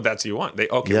 That's what you want.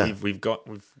 We've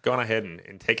gone ahead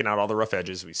and taken out all the rough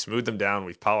edges. We smoothed them down.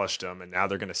 We've polished them, and now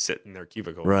they're going to sit in their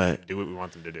cubicle and do what we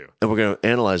want them to do. And we're going to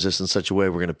analyze this in such a way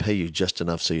we're going to pay you just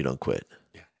enough so you don't quit.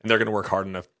 Yeah. And they're going to work hard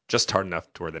enough to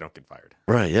where they don't get fired.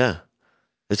 Right? Yeah.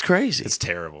 It's crazy. It's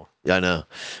terrible. Yeah, I know.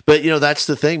 But that's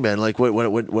the thing, man. Like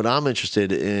what I'm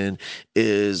interested in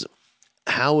is,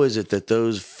 how is it that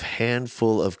those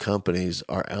handful of companies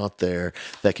are out there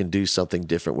that can do something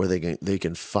different, where they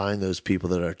can find those people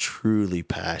that are truly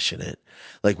passionate?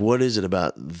 Like, what is it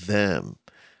about them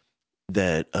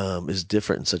that is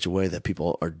different in such a way that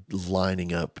people are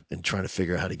lining up and trying to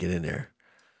figure out how to get in there.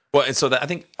 Well, and so that I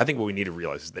think what we need to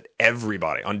realize is that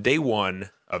everybody on day one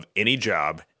of any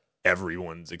job,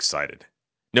 everyone's excited.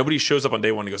 Nobody shows up on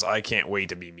day one and goes, "I can't wait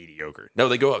to be mediocre." No,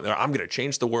 they go up there. I'm going to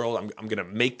change the world. I'm going to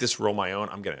make this role my own.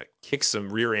 I'm going to kick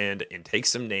some rear end and take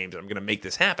some names. I'm going to make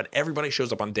this happen. Everybody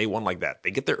shows up on day one like that.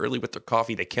 They get there early with their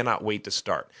coffee. They cannot wait to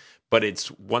start. But it's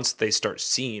once they start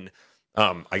seeing,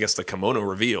 I guess, the kimono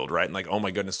revealed, right? And like, oh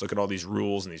my goodness, look at all these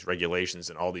rules and these regulations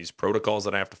and all these protocols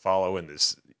that I have to follow and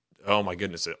this, oh my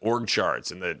goodness, the org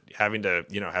charts and the having to,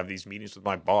 have these meetings with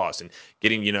my boss and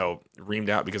getting, reamed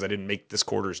out because I didn't make this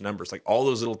quarter's numbers. Like all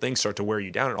those little things start to wear you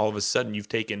down. And all of a sudden you've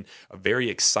taken a very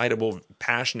excitable,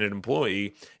 passionate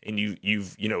employee and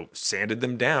you've sanded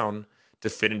them down to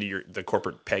fit into the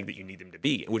corporate peg that you need them to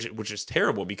be, which is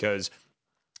terrible because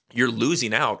you're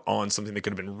losing out on something that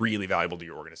could have been really valuable to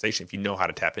your organization if you know how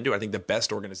to tap into it. I think the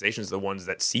best organizations are the ones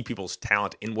that see people's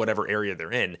talent in whatever area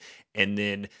they're in, and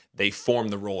then they form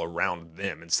the role around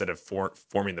them instead of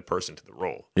forming the person to the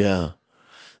role. Yeah.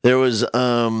 There was,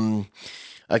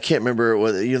 I can't remember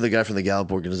what, the guy from the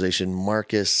Gallup organization,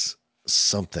 Marcus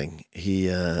something. He,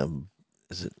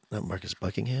 is it not Marcus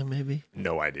Buckingham, maybe?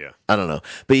 No idea. I don't know,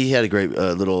 but he had a great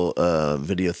little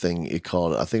video thing.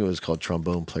 I think it was called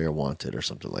 "Trombone Player Wanted" or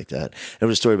something like that. It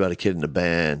was a story about a kid in a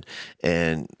band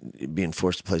and being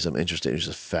forced to play something interesting. He was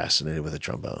just fascinated with a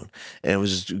trombone, and it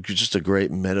was just a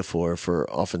great metaphor for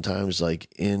oftentimes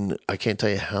like I can't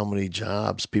tell you how many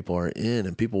jobs people are in,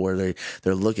 and people where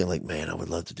they're looking like, man, I would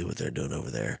love to do what they're doing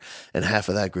over there, and half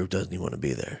of that group doesn't even want to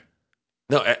be there.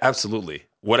 No, absolutely.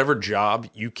 Whatever job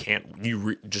you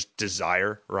just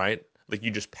desire, right? Like you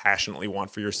just passionately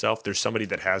want for yourself. There's somebody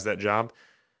that has that job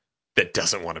that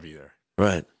doesn't want to be there.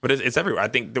 Right. But it's everywhere. I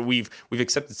think that we've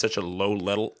accepted such a low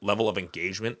level of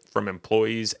engagement from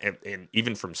employees and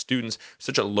even from students,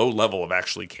 such a low level of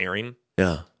actually caring.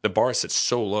 Yeah. The bar sits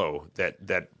so low that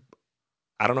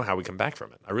I don't know how we come back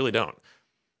from it. I really don't.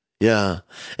 Yeah.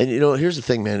 And, here's the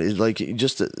thing, man, is like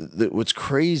just what's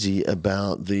crazy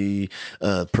about the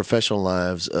professional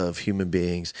lives of human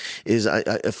beings is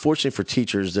fortunately for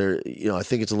teachers there, I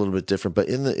think it's a little bit different, but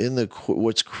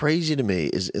what's crazy to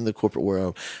me is in the corporate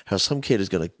world, how some kid is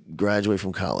going to graduate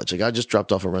from college. Like I just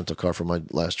dropped off a rental car for my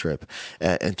last trip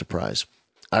at Enterprise.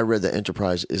 I read that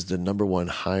Enterprise is the number one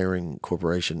hiring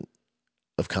corporation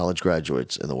of college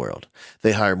graduates in the world.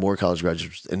 They hire more college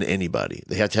graduates than anybody.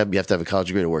 You have to have a college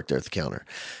degree to work there at the counter,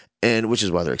 and which is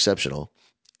why they're exceptional.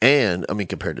 And I mean,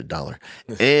 compared to dollar,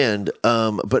 and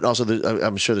but also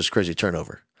I'm sure there's crazy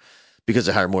turnover because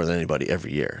they hire more than anybody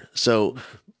every year. So,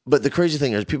 but the crazy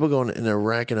thing is, people going and they're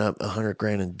racking up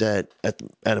 $100,000 in debt at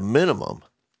a minimum,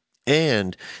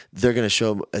 and they're going to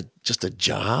show them just a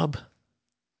job.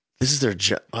 This is their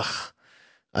job. I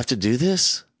have to do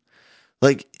this.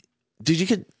 Like,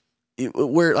 dude,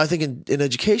 where I think in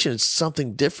education, it's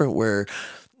something different where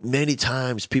many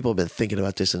times people have been thinking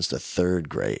about this since the third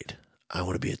grade. I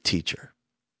want to be a teacher.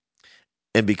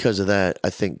 And because of that, I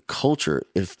think culture,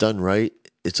 if done right,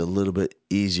 it's a little bit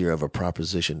easier of a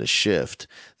proposition to shift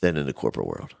than in the corporate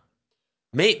world.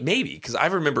 Maybe, because I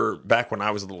remember back when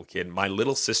I was a little kid, my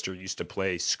little sister used to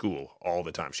play school all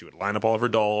the time. She would line up all of her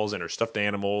dolls and her stuffed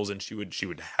animals, and she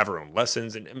would have her own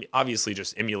lessons, and I mean, obviously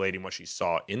just emulating what she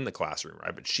saw in the classroom,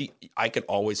 right? But I could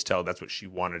always tell that's what she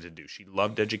wanted to do. She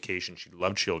loved education. She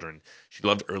loved children. She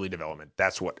loved early development.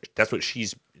 That's what she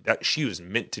was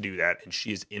meant to do that, and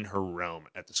she is in her realm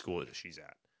at the school that she's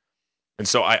at. And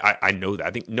so I know that.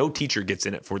 I think no teacher gets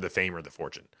in it for the fame or the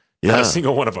fortune. Not a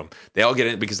single one of them. They all get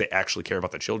in it because they actually care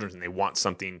about the children and they want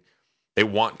something. They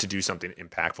want to do something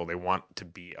impactful. They want to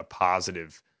be a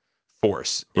positive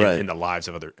force in the lives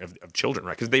of of children,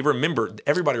 right? Because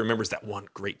everybody remembers that one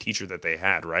great teacher that they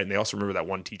had, right? And they also remember that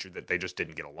one teacher that they just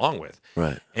didn't get along with,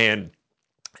 right? And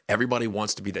everybody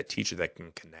wants to be that teacher that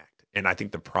can connect. And I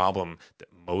think the problem that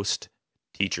most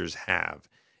teachers have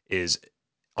is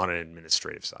on an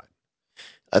administrative side.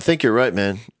 I think you're right,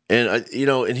 man. And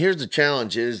and here's the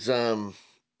challenge is,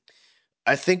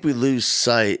 I think we lose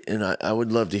sight, and I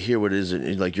would love to hear what is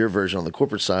it like your version on the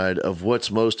corporate side of what's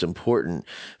most important,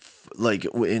 like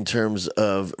in terms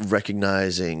of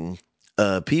recognizing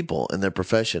people and their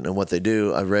profession and what they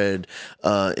do. I read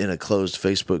in a closed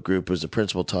Facebook group was the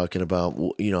principal talking about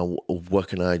what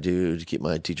can I do to keep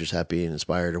my teachers happy and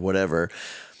inspired or whatever.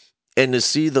 And to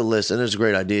see the list, and there's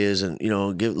great ideas, and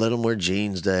let them wear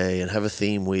jeans day and have a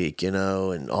theme week, and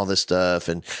all this stuff,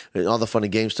 and all the fun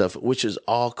and game stuff, which is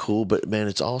all cool. But man,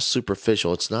 it's all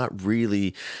superficial. It's not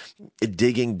really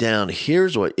digging down.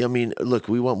 Here's what I mean. Look,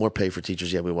 we want more pay for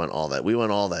teachers. Yeah, we want all that. We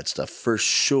want all that stuff for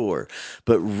sure.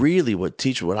 But really, what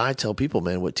I tell people,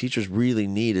 man, what teachers really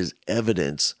need is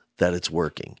evidence that it's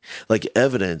working. Like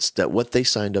evidence that what they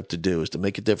signed up to do is to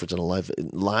make a difference in the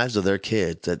lives of their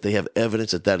kids, that they have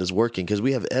evidence that that is working, because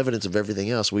we have evidence of everything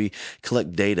else. We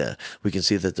collect data. We can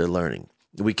see that they're learning.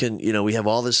 We can, we have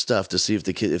all this stuff to see if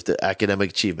the academic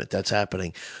achievement that's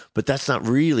happening, but that's not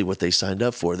really what they signed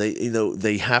up for.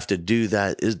 They have to do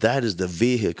that. That is the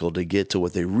vehicle to get to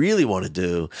what they really want to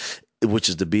do, which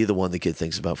is to be the one the kid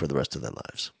thinks about for the rest of their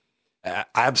lives.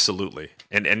 Absolutely,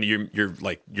 and you're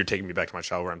taking me back to my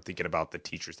childhood where I'm thinking about the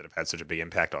teachers that have had such a big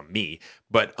impact on me.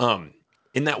 But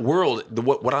in that world,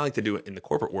 what I like to do in the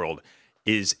corporate world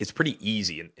is it's pretty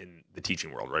easy in the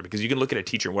teaching world, right? Because you can look at a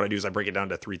teacher, and what I do is I break it down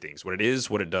to three things: what it is,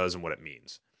 what it does, and what it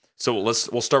means. So we'll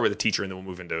start with a teacher, and then we'll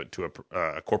move into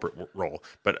a corporate role.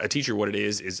 But a teacher, what it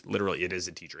is literally it is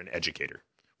a teacher, an educator.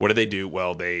 What do they do?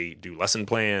 Well, they do lesson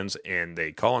plans, and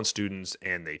they call on students,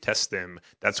 and they test them.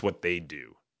 That's what they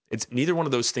do. It's neither one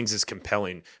of those things is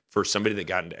compelling for somebody that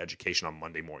got into education on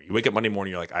Monday morning. You wake up Monday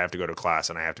morning, you're like, I have to go to class,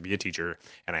 and I have to be a teacher,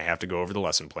 and I have to go over the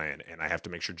lesson plan, and I have to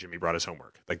make sure Jimmy brought his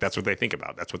homework. Like that's what they think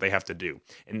about. That's what they have to do.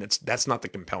 And that's not the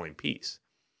compelling piece.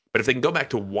 But if they can go back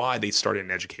to why they started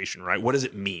in education, right? What does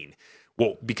it mean?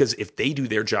 Well, because if they do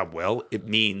their job well, it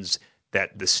means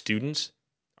that the students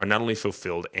are not only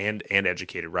fulfilled and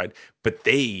educated, right? But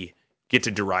they get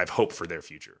to derive hope for their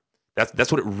future.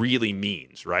 That's what it really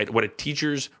means, right? What a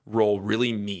teacher's role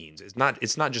really means is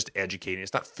it's not just educating,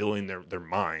 it's not filling their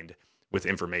mind with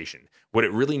information. What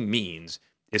it really means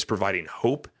is providing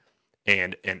hope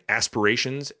and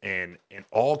aspirations and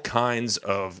all kinds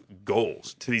of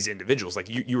goals to these individuals. Like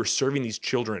you are serving these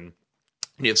children,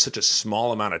 and you have such a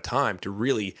small amount of time to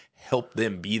really help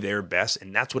them be their best.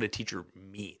 And that's what a teacher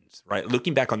means, right?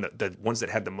 Looking back on the ones that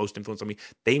had the most influence on me,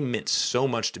 they meant so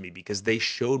much to me because they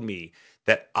showed me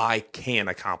that I can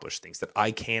accomplish things, that I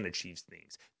can achieve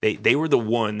things. They were the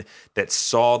one that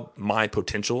saw my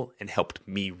potential and helped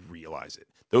me realize it.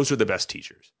 Those are the best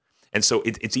teachers. And so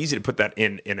it's easy to put that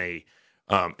in a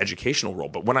educational role,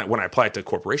 but when I apply it to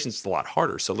corporations, it's a lot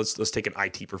harder. So let's take an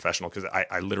IT professional, because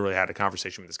I literally had a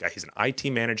conversation with this guy. He's an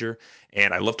IT manager,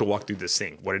 and I love to walk through this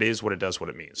thing: what it is, what it does, what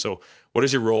it means. So what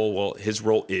is your role? Well, his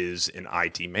role is an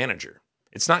IT manager.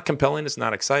 It's not compelling, it's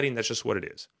not exciting. That's just what it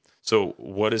is. So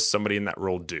what does somebody in that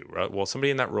role do? Right? Well, somebody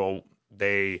in that role,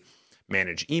 they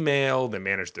manage email, they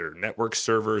manage their network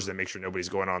servers, they make sure nobody's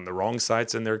going on the wrong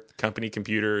sites in their company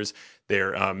computers.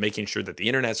 They're making sure that the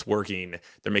internet's working.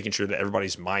 They're making sure that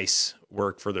everybody's mice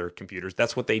work for their computers.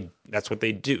 That's what they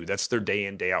do. That's their day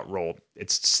in, day out role.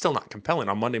 It's still not compelling.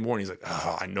 On Monday morning, he's like,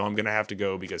 oh, I know I'm going to have to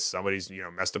go because somebody's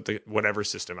messed up the whatever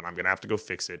system, and I'm going to have to go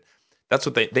fix it. That's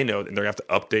what they know, and they're going to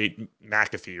have to update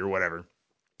McAfee or whatever.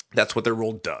 That's what their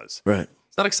role does. Right.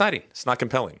 It's not exciting. It's not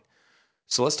compelling.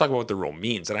 So let's talk about what the role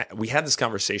means. And we had this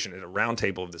conversation at a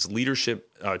roundtable of this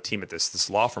leadership team at this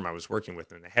law firm I was working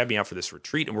with, and they had me out for this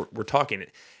retreat, and we're talking.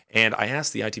 And I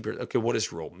asked the IT person, okay, what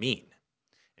does role mean?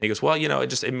 And he goes, well,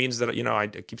 it means that I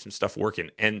keep some stuff working.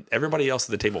 And everybody else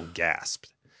at the table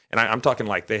gasped. And I'm talking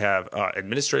like they have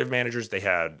administrative managers, they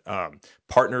had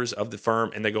partners of the firm,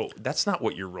 and they go, that's not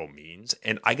what your role means.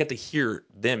 And I get to hear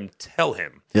them tell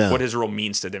him what his role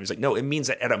means to them. He's like, no, it means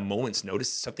that at a moment's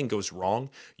notice, something goes wrong,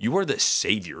 you are the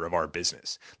savior of our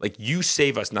business. Like you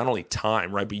save us not only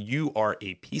time, right, but you are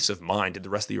a peace of mind to the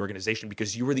rest of the organization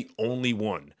because you are the only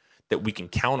one that we can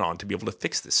count on to be able to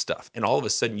fix this stuff. And all of a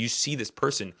sudden, you see this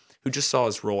person who just saw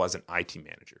his role as an IT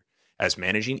manager, as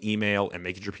managing email and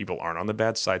making sure people aren't on the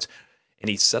bad sites. And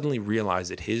he suddenly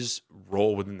realized that his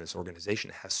role within this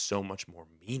organization has so much more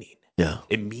meaning. Yeah.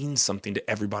 It means something to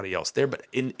everybody else there. But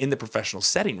in the professional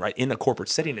setting, right, in a corporate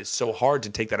setting, it's so hard to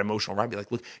take that emotional ride and be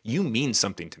like, look, you mean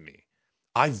something to me.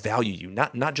 I value you,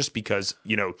 not just because,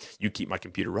 you keep my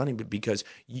computer running, but because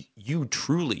you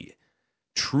truly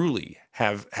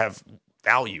have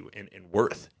value and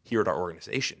worth here at our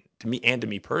organization, to me and to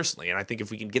me personally. And I think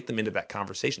if we can get them into that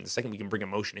conversation, the second we can bring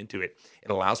emotion into it, it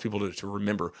allows people to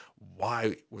remember,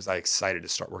 why was I excited to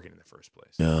start working in the first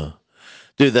place? Yeah.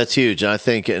 Dude, that's huge. I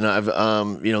think, and I've,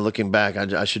 looking back,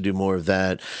 I should do more of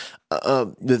that.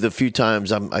 The few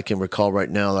times I can recall right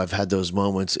now, I've had those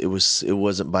moments. It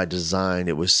wasn't by design.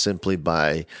 It was simply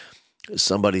by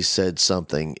somebody said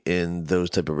something in those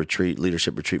type of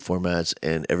leadership retreat formats,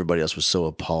 and everybody else was so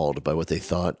appalled by what they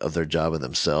thought of their job and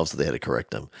themselves that they had to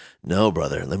correct them. No,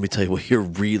 brother, let me tell you what you're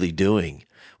really doing.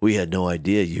 We had no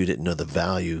idea you didn't know the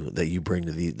value that you bring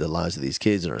to the lives of these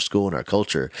kids in our school and our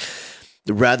culture.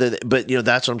 But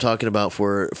that's what I'm talking about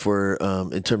for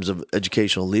in terms of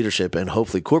educational leadership and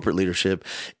hopefully corporate leadership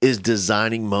is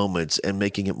designing moments and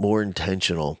making it more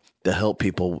intentional to help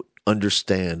people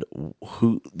understand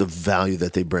who the value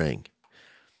that they bring.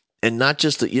 And not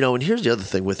just and here's the other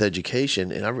thing with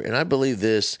education, and I believe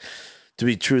this to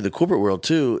be true in the corporate world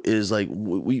too, is like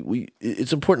we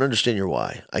it's important to understand your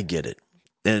why. I get it.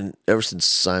 And ever since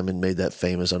Simon made that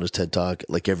famous on his TED Talk,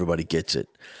 like everybody gets it.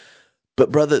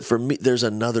 But brother, for me, there's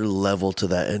another level to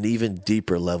that, an even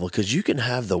deeper level, because you can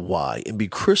have the why and be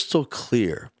crystal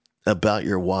clear about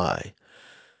your why.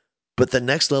 But the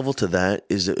next level to that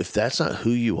is that if that's not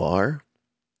who you are,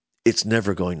 it's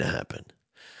never going to happen.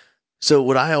 So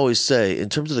what I always say in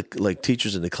terms of like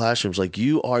teachers in the classrooms, like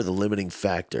you are the limiting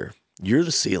factor. You're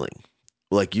the ceiling.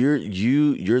 Like you're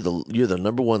the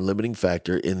number one limiting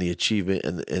factor in the achievement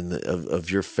of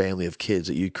your family of kids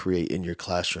that you create in your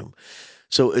classroom.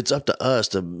 So it's up to us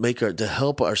to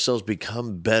help ourselves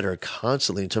become better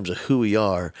constantly in terms of who we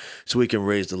are, so we can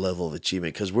raise the level of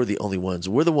achievement because we're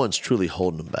the ones truly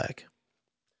holding them back.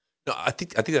 No, I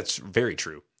think that's very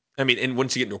true. I mean, and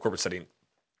once you get into a corporate setting,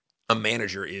 a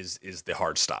manager is the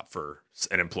hard stop for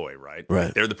an employee, right?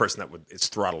 Right. They're the person that is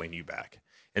throttling you back.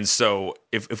 And so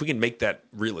if we can make that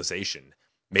realization,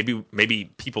 maybe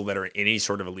people that are in any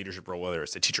sort of a leadership role, whether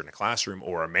it's a teacher in a classroom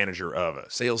or a manager of a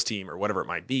sales team or whatever it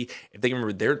might be, if they can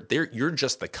remember you're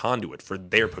just the conduit for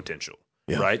their potential,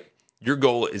 Yeah. right? Your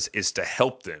goal is to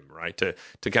help them, right? To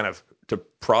kind of to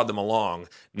prod them along,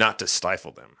 not to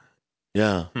stifle them.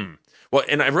 Yeah. Well,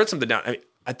 and I've read something down.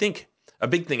 I think a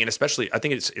big thing, and especially I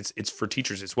think it's for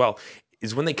teachers as well,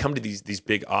 is when they come to these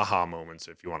big aha moments,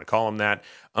 if you want to call them that.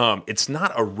 It's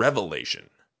not a revelation,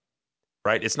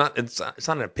 right? It's not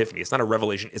an epiphany. It's not a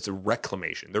revelation. It's a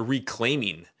reclamation. They're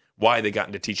reclaiming why they got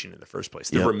into teaching in the first place.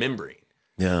 They're Yep. remembering,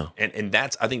 Yeah. and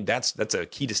I think that's a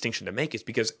key distinction to make. Is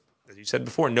because, as you said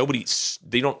before,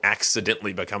 they don't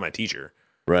accidentally become a teacher,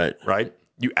 Right. right?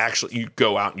 You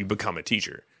go out and you become a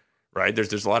teacher, right?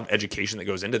 There's a lot of education that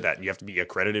goes into that, and you have to be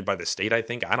accredited by the state. I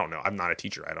think. I don't know. I'm not a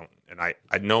teacher.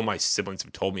 I know my siblings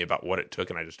have told me about what it took,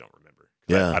 and I just don't remember.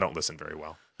 Yeah. I don't listen very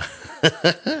well.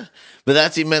 But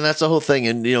that's the whole thing.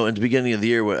 And at the beginning of the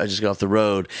year, I just got off the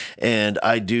road, and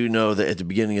I do know that at the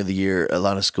beginning of the year, a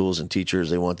lot of schools and teachers,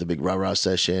 they want the big rah rah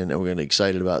session, and we're going to be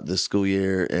excited about this school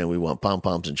year, and we want pom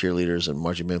poms and cheerleaders and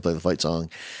marching band play the fight song,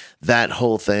 that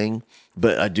whole thing.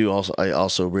 But I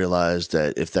also realize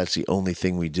that if that's the only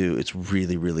thing we do, it's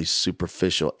really, really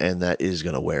superficial, and that is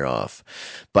going to wear off.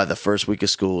 By the first week of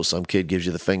school, some kid gives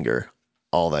you the finger,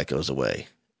 all that goes away.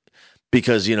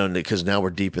 Because now we're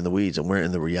deep in the weeds and we're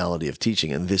in the reality of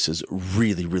teaching, and this is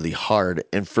really, really hard.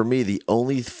 And for me, the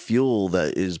only fuel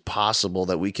that is possible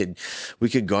that we could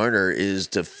garner is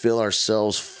to fill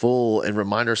ourselves full and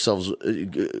remind ourselves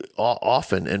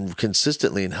often and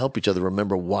consistently, and help each other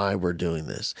remember why we're doing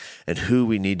this and who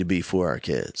we need to be for our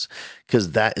kids,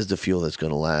 because that is the fuel that's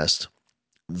going to last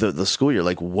the school year.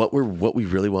 Like what we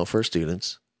really want for our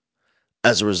students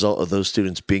as a result of those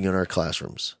students being in our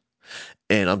classrooms.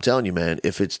 And I'm telling you, man,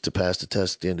 if it's to pass the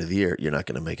test at the end of the year, you're not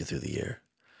going to make it through the year.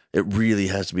 It really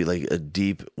has to be like a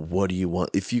deep, what do you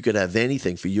want? If you could have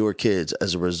anything for your kids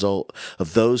as a result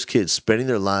of those kids spending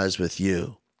their lives with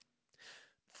you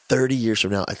 30 years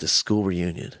from now at the school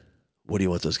reunion, what do you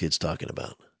want those kids talking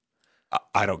about?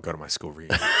 I don't go to my school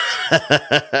reunion.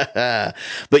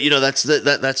 But that's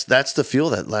the fuel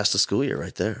that lasts the school year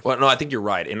right there. Well, no, I think you're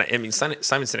right. And I mean, Simon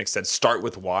Sinek said, start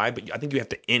with why, but I think you have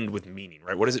to end with meaning,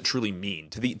 right? What does it truly mean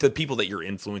to the people that you're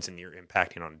influencing, you're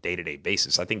impacting on a day-to-day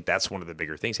basis? I think that's one of the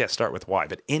bigger things. Yeah, start with why,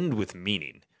 but end with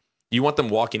meaning. You want them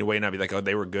walking away and not be like, oh,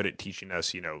 they were good at teaching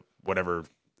us, whatever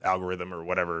algorithm or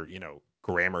whatever,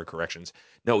 grammar corrections.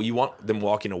 No, you want them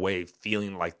walking away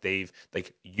feeling like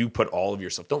you put all of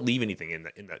yourself. Don't leave anything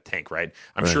in that tank, right?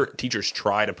 I'm Right. sure teachers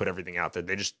try to put everything out there.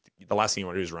 The last thing you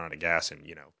want to do is run out of gas and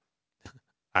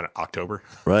October.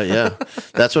 Right, yeah.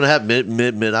 That's when it happened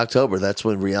mid October. That's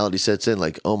when reality sets in,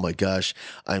 like, oh my gosh,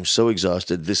 I'm so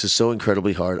exhausted. This is so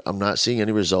incredibly hard. I'm not seeing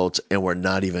any results, and we're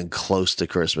not even close to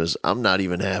Christmas. I'm not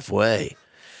even halfway.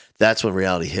 That's when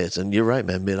reality hits. And you're right,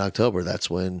 man, mid October, that's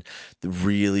when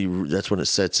that's when it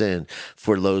sets in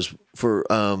for I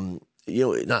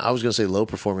was going to say low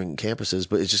performing campuses,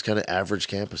 but it's just kind of average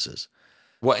campuses.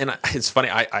 Well, and it's funny.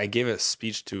 I gave a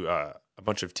speech to a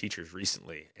bunch of teachers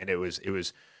recently, and it was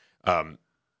um,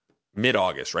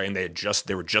 mid-August, right? And they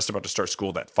were just about to start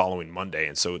school that following Monday,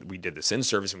 and so we did this in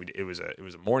service, and it was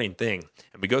a morning thing,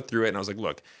 and we go through it, and I was like,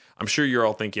 look, I'm sure you're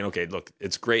all thinking, okay, look,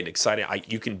 it's great and exciting.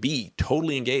 You can be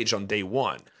totally engaged on day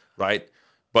one, right?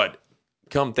 But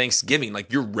come Thanksgiving,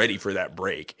 like you're ready for that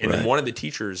break. And then Right. one of the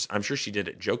teachers, I'm sure she did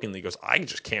it jokingly, goes, I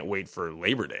just can't wait for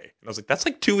Labor Day. And I was like, that's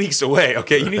like 2 weeks away.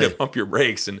 Okay. You need to pump your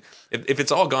brakes. And if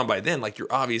it's all gone by then, like you're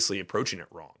obviously approaching it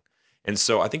wrong. And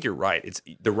so I think you're right. It's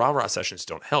the rah-rah sessions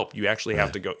don't help. You actually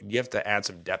have to go, you have to add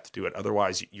some depth to it.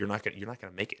 Otherwise you're not going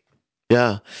to make it.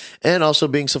 Yeah. And also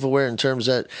being self-aware in terms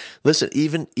that, listen,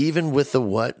 even with the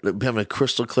what, having a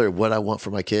crystal clear what I want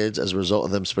for my kids as a result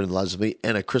of them spending lives with me,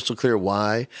 and a crystal clear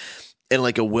why, and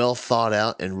like a well thought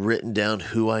out and written down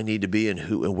who I need to be and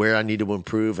who and where I need to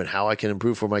improve and how I can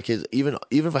improve for my kids. Even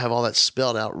if I have all that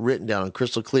spelled out, written down and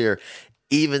crystal clear,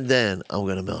 even then I'm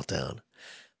going to melt down.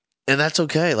 And that's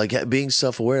okay. Like being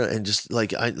self-aware and just like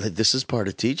this is part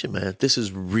of teaching, man. This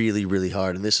is really, really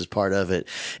hard, and this is part of it.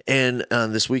 And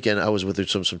this weekend, I was with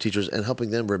some teachers and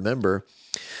helping them remember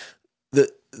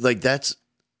that, like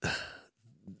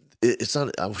it's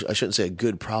not. I shouldn't say a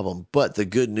good problem, but the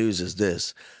good news is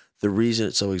this: the reason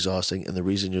it's so exhausting and the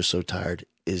reason you're so tired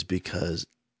is because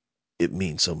it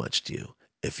means so much to you.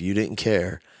 If you didn't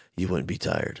care, you wouldn't be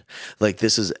tired. Like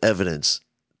this is evidence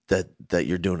that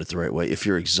you're doing it the right way. If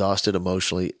you're exhausted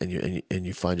emotionally and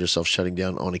you find yourself shutting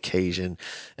down on occasion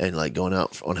and like going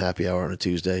out on happy hour on a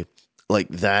Tuesday, like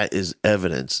that is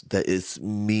evidence that it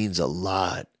means a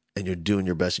lot and you're doing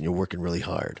your best and you're working really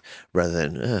hard rather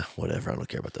than whatever. I don't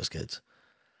care about those kids.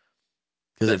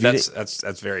 Because if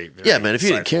That's very, very yeah, man, if you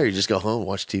didn't insightful. care, you just go home,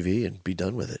 watch TV, and be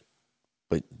done with it.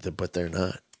 But they're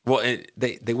not. Well,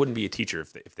 they wouldn't be a teacher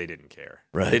if they didn't care.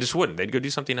 Right. They just wouldn't. They'd go do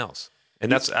something else.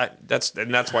 And that's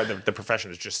why the profession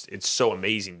is just it's so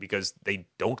amazing because they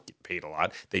don't get paid a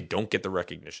lot. They don't get the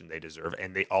recognition they deserve,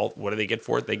 and what do they get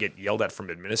for it? They get yelled at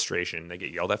from administration, they get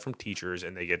yelled at from teachers,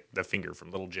 and they get the finger from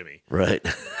little Jimmy. Right.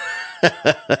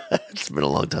 It's been a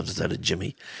long time since I had a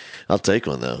Jimmy. I'll take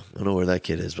one though. I don't know where that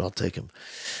kid is, but I'll take him.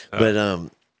 But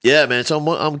yeah, man. So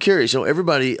I'm curious. So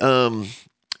everybody,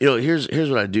 here's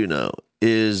what I do know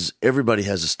is everybody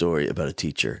has a story about a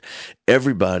teacher.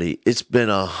 Everybody, it's been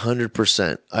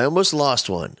 100%. I almost lost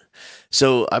one.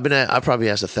 So I probably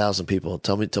asked 1,000 people.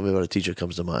 Tell me about a teacher that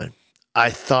comes to mind.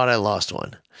 I thought I lost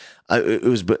one.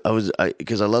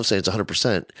 Because I love saying it's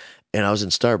 100%. And I was in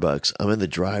Starbucks. I'm in the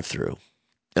drive-thru,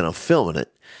 and I'm filming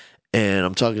it. And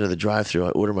I'm talking to the drive-thru.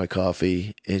 I order my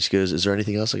coffee, and she goes, "Is there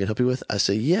anything else I can help you with?" I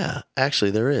say, "Yeah,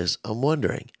 actually, there is. I'm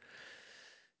wondering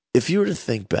if you were to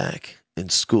think back in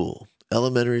school,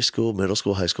 elementary school, middle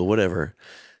school, high school, whatever.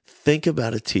 Think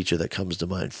about a teacher that comes to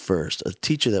mind first. A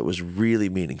teacher that was really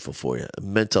meaningful for you,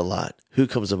 meant a lot. Who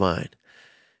comes to mind?"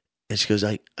 And she goes,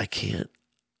 "I can't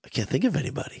think of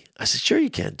anybody." I said, "Sure you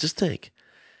can. Just think."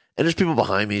 And there's people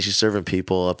behind me. She's serving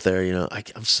people up there.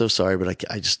 I'm so sorry, but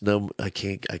I just know I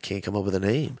can't come up with a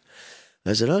name.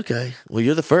 I said, "Okay, well,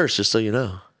 you're the first, just so you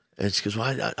know." And she goes,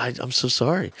 "Well, I'm so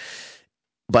sorry."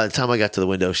 By the time I got to the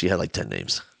window, she had like 10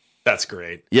 names. That's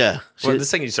great. Yeah. Well, the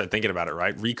second you start thinking about it,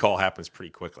 right? Recall happens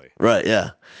pretty quickly. Right, yeah.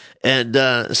 And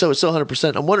so it's still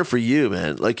 100%. I'm wondering for you,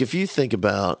 man, like if you think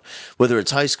about whether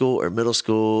it's high school or middle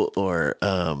school or,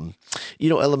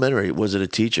 elementary, was it a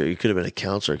teacher? You could have been a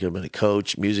counselor, it could have been a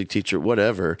coach, music teacher,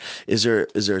 whatever. Is there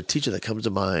a teacher that comes to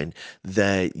mind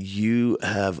that you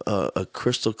have a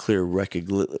crystal clear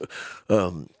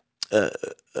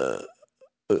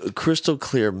a crystal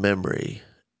clear memory,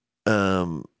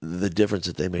 the difference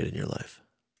that they made in your life?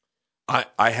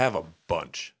 I have a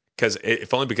bunch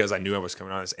if only because I knew I was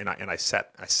coming on this, and I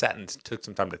sat and took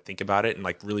some time to think about it and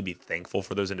like really be thankful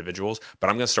for those individuals. But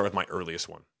I'm going to start with my earliest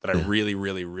one that I really,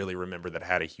 really, really remember that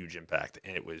had a huge impact,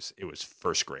 and it was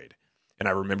first grade, and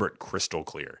I remember it crystal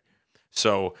clear.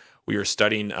 So we were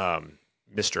studying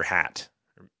Mr. Hat,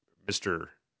 Mr.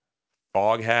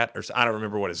 Fog Hat, or I don't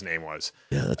remember what his name was.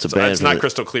 Yeah, that's a So band. it's not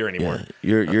crystal clear anymore.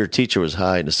 Yeah. Your teacher was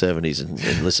high in the 70s and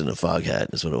listened to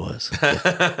Foghat is what it was.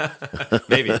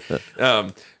 Maybe.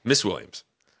 Miss Williams.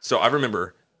 So I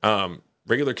remember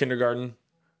regular kindergarten,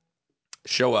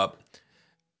 show up,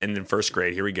 and then first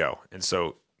grade, here we go. And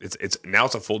so it's now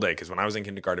it's a full day because when I was in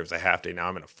kindergarten, it was a half day. Now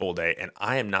I'm in a full day, and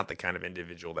I am not the kind of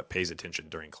individual that pays attention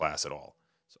during class at all.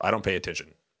 So I don't pay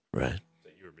attention. Right.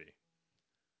 That you or me.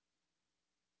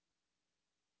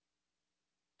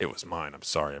 It was mine. I'm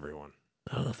sorry, everyone.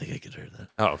 I don't think I could hear that.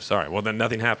 Oh, sorry. Well, then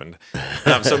nothing happened.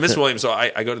 So Miss Williams, so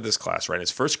I go to this class, right?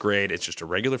 It's first grade. It's just a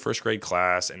regular first grade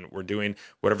class, and we're doing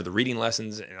whatever the reading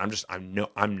lessons. And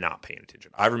I'm not paying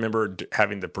attention. I remember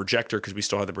having the projector because we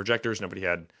still had the projectors. Nobody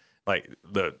had like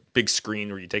the big screen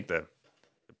where you take the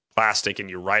plastic and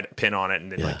you write a pin on it,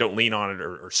 and then like don't lean on it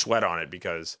or sweat on it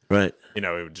because right, it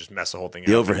would just mess the whole thing up.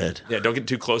 The overhead. Yeah, don't get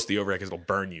too close to the overhead because it'll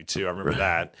burn you too. I remember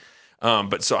that.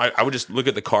 But so I would just look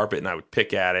at the carpet and I would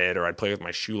pick at it, or I'd play with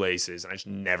my shoelaces, and I just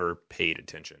never paid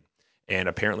attention. And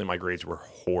apparently my grades were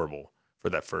horrible for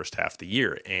that first half of the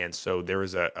year. And so there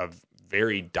was a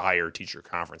very dire teacher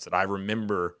conference that I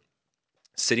remember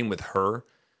sitting with her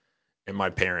and my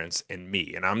parents and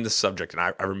me, and I'm the subject. And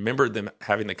I remember them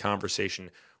having the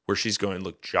conversation where she's going,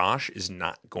 look, Josh is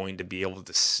not going to be able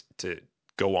to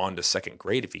go on to second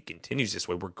grade if he continues this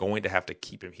way. We're going to have to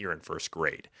keep him here in first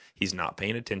grade. He's not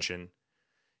paying attention.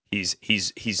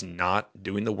 He's not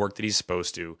doing the work that he's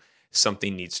supposed to.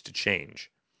 Something needs to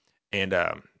change. And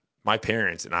my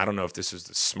parents, and I don't know if this was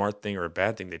the smart thing or a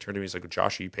bad thing, they turned to me and was like,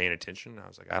 Josh, are you paying attention? And I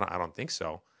was like, I don't think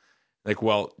so. Like,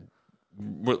 well,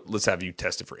 let's have you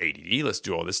tested for ADD. Let's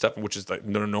do all this stuff, which is the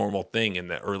normal thing in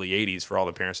the early 80s for all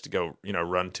the parents to go,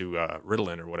 run to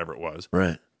Ritalin or whatever it was.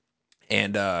 Right.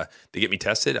 And they get me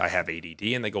tested. I have ADD.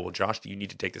 And they go, well, Josh, do you need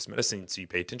to take this medicine so you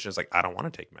pay attention? I was like, I don't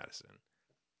want to take medicine.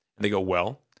 And they go,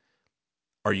 well,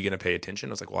 are you going to pay attention?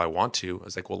 I was like, well, I want to. I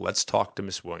was like, well, let's talk to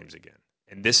Miss Williams again.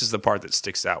 And this is the part that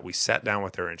sticks out. We sat down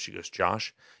with her and she goes,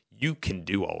 Josh, you can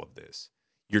do all of this.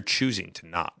 You're choosing to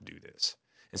not do this.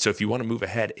 And so if you want to move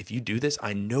ahead, if you do this,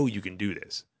 I know you can do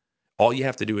this. All you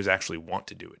have to do is actually want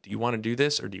to do it. Do you want to do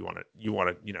this, or do you want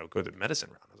to go the medicine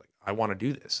route? I was like, I want to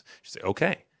do this. She said,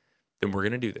 okay, then we're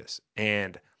going to do this.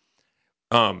 And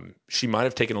she might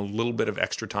have taken a little bit of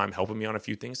extra time helping me on a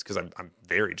few things because I'm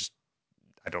very just,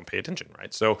 I don't pay attention,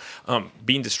 right? So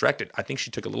being distracted, I think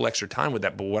she took a little extra time with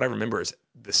that. But what I remember is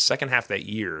the second half of that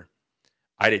year,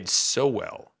 I did so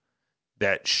well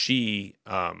that she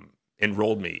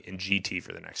enrolled me in GT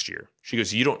for the next year. She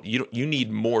goes, you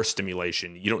need more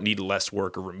stimulation. You don't need less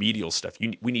work or remedial stuff.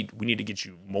 We need to get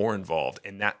you more involved.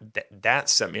 And that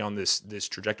set me on this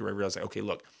trajectory where I realized, like, okay,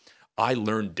 look, I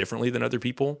learn differently than other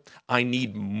people. I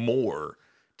need more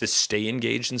to stay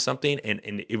engaged in something.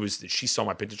 And it was that she saw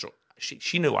my potential.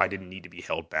 She knew I didn't need to be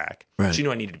held back. Right. She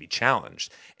knew I needed to be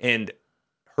challenged. And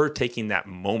her taking that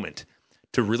moment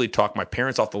to really talk my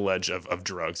parents off the ledge of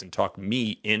drugs and talk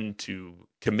me into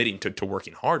committing to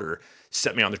working harder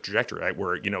set me on the trajectory, right?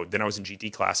 Where, then I was in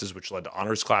GT classes, which led to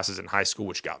honors classes in high school,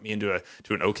 which got me into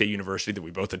an OK university that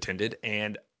we both attended.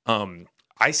 And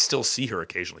I still see her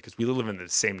occasionally because we live in the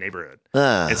same neighborhood.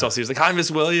 And so I'll see her like, hi,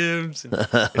 Miss Williams. And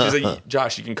she's like,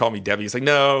 Josh, you can call me Debbie. He's like,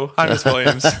 no, hi, Miss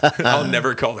Williams. I'll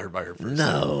never call her by her first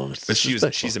name.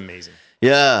 But she's amazing.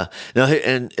 Yeah. Now,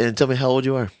 and tell me how old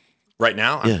you are. Right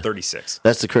now, I'm 36.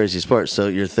 That's the craziest part. So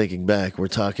you're thinking back. We're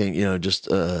talking, just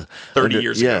 30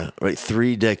 years ago. Yeah, right.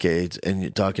 3 decades, and you're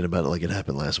talking about it like it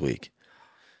happened last week.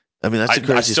 I mean, that's the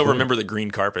craziest. I still remember the green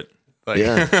carpet. Like,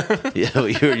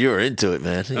 yeah, you were into it,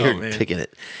 man. You're picking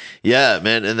it. Yeah,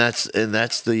 man, and that's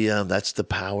the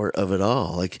power of it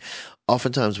all. Like,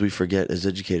 oftentimes we forget as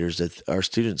educators that our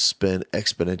students spend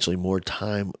exponentially more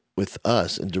time with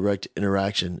us in direct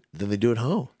interaction than they do at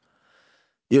home.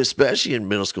 Especially in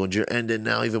middle school and then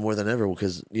now even more than ever,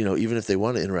 because even if they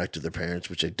want to interact with their parents,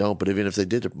 which they don't, but even if they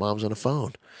did, their mom's on the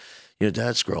phone,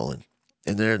 dad's scrolling,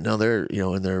 and they're in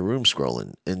their room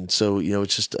scrolling, and so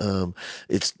it's just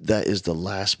that is the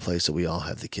last place that we all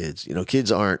have the kids.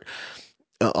 Kids aren't.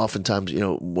 Oftentimes,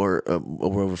 we're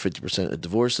over 50% of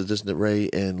divorces, isn't it, Ray?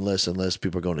 And less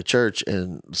people are going to church,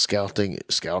 and scouting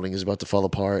is about to fall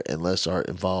apart, and less are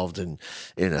involved in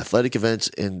athletic events.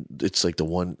 And it's like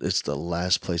it's the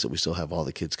last place that we still have all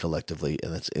the kids collectively,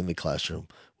 and that's in the classroom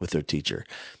with their teacher.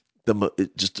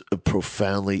 Just a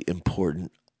profoundly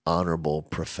important, honorable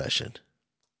profession.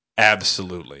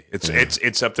 Absolutely.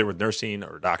 It's up there with nursing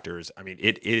or doctors. I mean,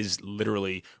 it is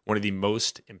literally one of the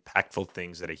most impactful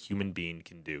things that a human being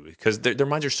can do because their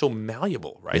minds are so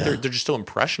malleable, right? Yeah. They're just so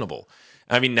impressionable.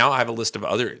 I mean, now I have a list of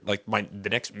other, like the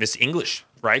next Miss English,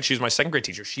 right? She was my second grade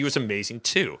teacher. She was amazing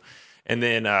too. And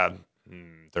then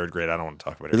third grade, I don't want to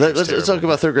talk about it. Let's talk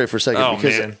about third grade for a second.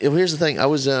 Because man. Here's the thing. I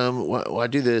was I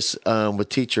do this with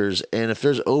teachers, and if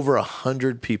there's over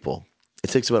 100 people,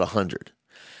 it takes about 100.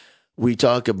 We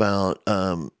talk about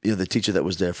the teacher that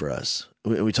was there for us.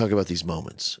 We talk about these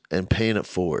moments and paying it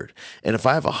forward. And if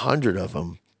I have 100 of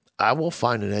them, I will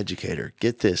find an educator.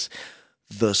 Get this.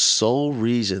 The sole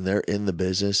reason they're in the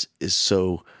business is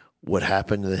so what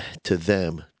happened to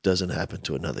them doesn't happen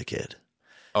to another kid.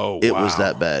 Oh, wow. It was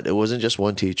that bad. It wasn't just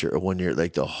one teacher or 1 year.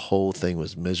 Like the whole thing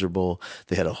was miserable.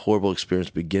 They had a horrible experience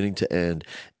beginning to end.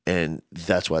 And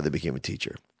that's why they became a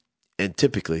teacher. And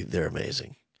typically they're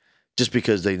amazing. just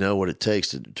because they know what it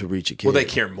takes to reach a kid. Well, they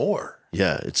care more.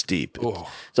 Yeah, it's deep.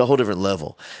 Oh. It's a whole different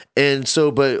level. And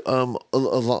so, but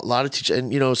lot of teachers,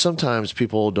 and sometimes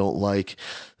people don't like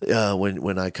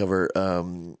when I cover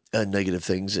negative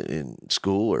things in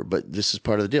school, but this is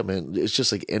part of the deal, man. It's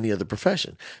just like any other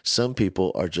profession. Some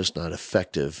people are just not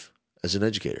effective as an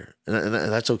educator, and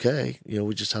that's okay.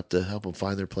 We just have to help them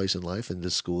find their place in life, and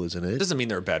this school isn't it. Doesn't mean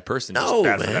they're a bad person. No, just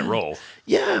bad man. for that role.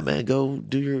 Yeah, man. Go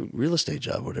do your real estate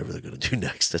job, whatever they're going to do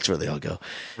next. That's where they all go.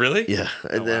 Really? Yeah,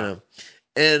 and wow.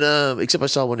 then except I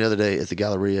saw one the other day at the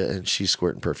Galleria, and she's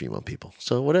squirting perfume on people.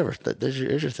 So whatever, there's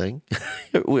your thing.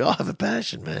 We all have a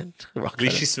passion, man. At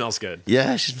least she smells good.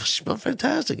 Yeah, she smelled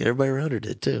fantastic, and everybody around her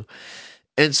did too.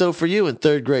 And so for you in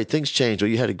third grade, things changed.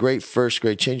 Well, you had a great first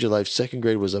grade, changed your life. Second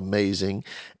grade was amazing,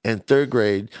 and third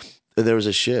grade there was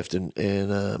a shift. And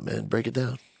break it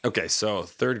down. Okay, so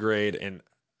third grade, and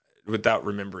without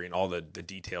remembering all the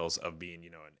details of being,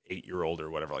 an 8-year-old or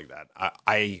whatever like that,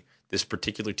 I this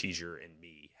particular teacher and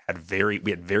me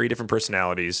we had very different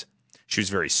personalities. She was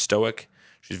very stoic.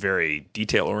 She was very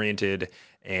detail oriented,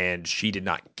 and she did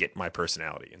not get my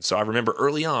personality. And so I remember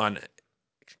early on,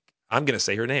 I'm going to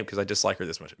say her name because I dislike her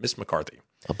this much, Miss McCarthy.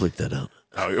 I'll bleep that out.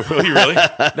 Oh, really?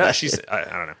 No, I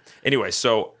don't know. Anyway,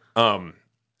 so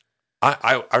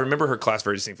I remember her class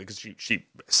very distinctly because she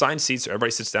assigned seats. So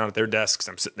everybody sits down at their desks.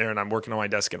 I'm sitting there and I'm working on my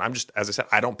desk, and I'm just, as I said,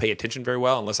 I don't pay attention very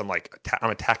well unless I'm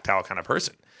I'm a tactile kind of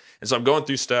person. And so I'm going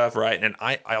through stuff, right? And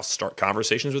I'll start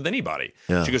conversations with anybody.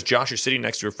 Yeah. She goes, Josh, you're sitting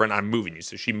next to a friend. I'm moving you.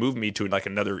 So she moved me to like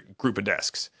another group of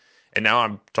desks. And now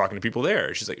I'm talking to people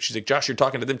there. She's like, Josh, you're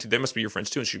talking to them too. They must be your friends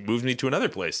too. And she moved me to another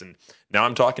place. And now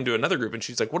I'm talking to another group. And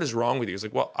she's like, what is wrong with you? I was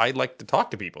like, well, I like to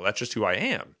talk to people. That's just who I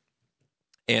am.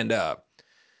 And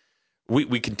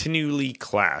we continually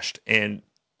clashed. And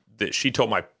she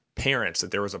told my parents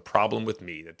that there was a problem with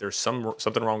me, that there's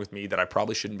something wrong with me, that I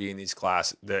probably shouldn't be in these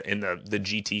class, in the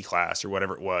GT class or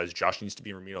whatever it was. Josh needs to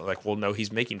be remedial. Like, well, no,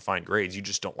 he's making fine grades. You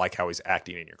just don't like how he's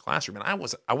acting in your classroom. And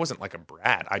I wasn't like a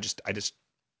brat. I just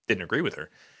didn't agree with her.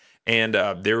 And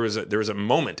there was a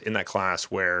moment in that class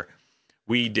where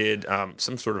we did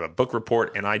some sort of a book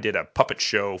report, and I did a puppet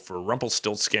show for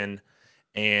Rumpelstiltskin,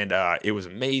 and it was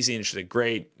amazing. She did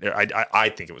great. I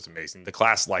think it was amazing. The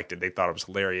class liked it. They thought it was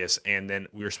hilarious. And then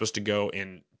we were supposed to go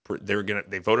and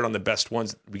they voted on the best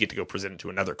ones. We get to go present it to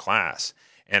another class.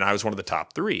 And I was one of the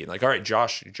top 3. And like, all right,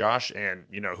 Josh, and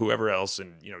whoever else,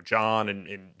 and John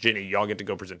and Jenny, y'all get to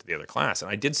go present to the other class.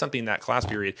 And I did something in that class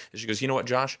period. And she goes, you know what,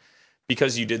 Josh?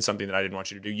 Because you did something that I didn't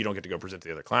want you to do, you don't get to go present to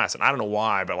the other class. And I don't know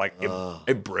why, but like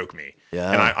it broke me.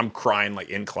 Yeah. And I'm crying like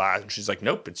in class, and she's like,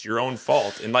 nope, it's your own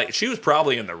fault. And like, she was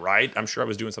probably in the right. I'm sure I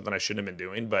was doing something I shouldn't have been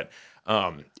doing, but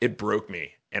it broke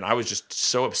me. And I was just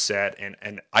so upset.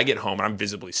 And I get home and I'm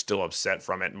visibly still upset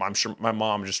from it. And I'm sure my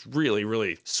mom, just really,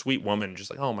 really sweet woman, just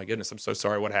like, oh my goodness, I'm so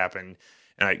sorry what happened.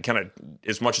 And I kind of,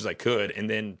 as much as I could. And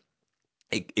then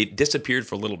it disappeared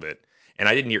for a little bit. And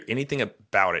I didn't hear anything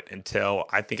about it until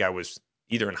I think I was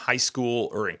either in high school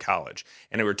or in college.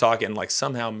 And we were talking, like,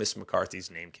 somehow Miss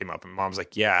McCarthy's name came up. And Mom's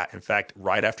like, yeah, in fact,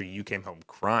 right after you came home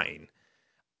crying,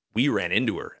 we ran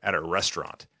into her at a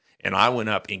restaurant. And I went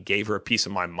up and gave her a piece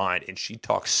of my mind. And she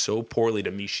talked so poorly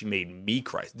to me, she made me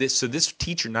cry. So this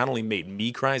teacher not only made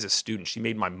me cry as a student, she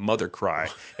made my mother cry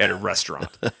at a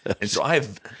restaurant. And so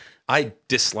I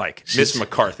dislike Miss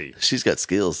McCarthy. She's got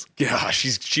skills. Yeah,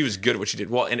 she was good at what she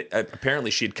did. Well, and apparently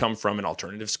she had come from an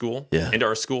alternative school into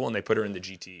our school, and they put her in the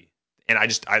GT. And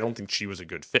I don't think she was a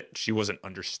good fit. She wasn't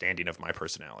understanding of my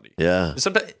personality. Yeah.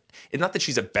 Sometimes, it's not that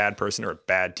she's a bad person or a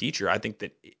bad teacher. I think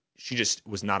that she just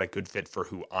was not a good fit for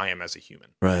who I am as a human.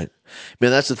 Right.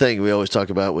 Man, that's the thing we always talk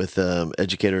about with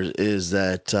educators is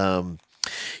that,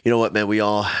 you know what, man, we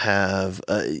all have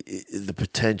the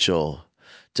potential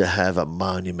to have a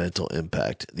monumental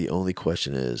impact. The only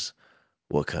question is,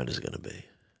 what kind is it going to be?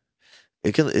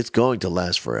 It's going to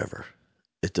last forever.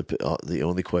 The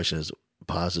only question is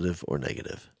positive or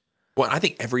negative. Well, I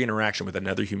think every interaction with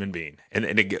another human being,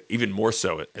 and even more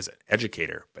so as an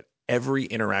educator, but every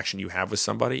interaction you have with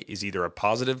somebody is either a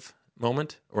positive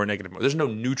moment or a negative moment. There's no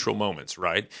neutral moments,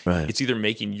 right? Right. It's either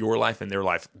making your life and their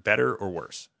life better or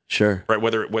worse. Sure. Right.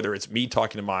 Whether it's me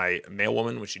talking to my mail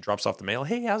woman when she drops off the mail,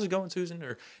 hey, how's it going, Susan?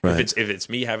 Or Right. if it's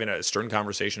me having a stern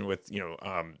conversation with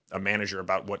a manager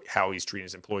about how he's treating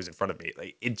his employees in front of me.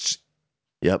 Like, it's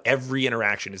every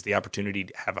interaction is the opportunity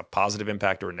to have a positive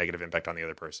impact or a negative impact on the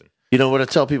other person. You know what I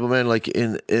tell people, man, like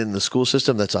in the school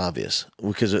system, that's obvious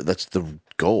because that's the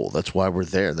goal. That's why we're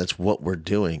there. That's what we're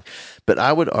doing. But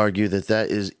I would argue that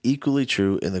is equally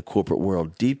true in the corporate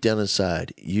world. Deep down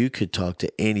inside, you could talk to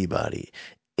anybody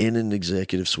in an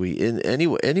executive suite, in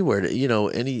anywhere,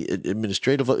 any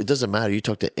administrative, it doesn't matter. You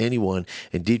talk to anyone,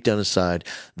 and deep down inside,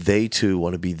 they too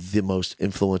want to be the most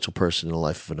influential person in the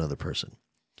life of another person.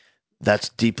 That's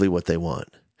deeply what they want.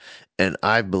 And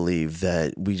I believe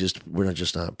that we're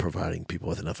just not providing people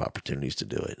with enough opportunities to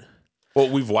do it. Well,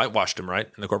 we've whitewashed them, right,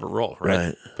 in the corporate role, right?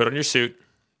 Right. Put on your suit,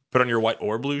 put on your white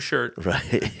or blue shirt. Right.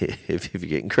 If you're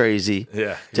getting crazy,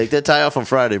 Yeah. take that tie off on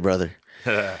Friday, brother.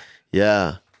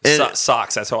 Yeah. And,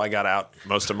 Socks. That's how I got out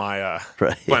most of my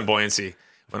Right. flamboyancy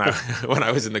when I when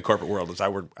I was in the corporate world. Was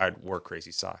I'd wear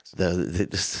crazy socks. they're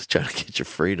just trying to get your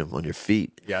freedom on your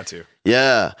feet. You got to.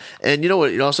 Yeah. And you know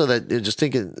what? Also, that just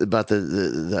thinking about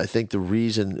I think the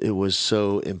reason it was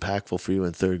so impactful for you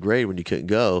in third grade when you couldn't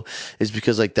go is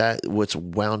because like that, what's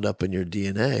wound up in your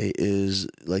DNA is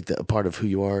like a part of who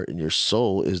you are in your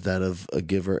soul is that of a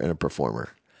giver and a performer.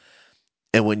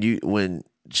 And when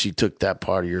she took that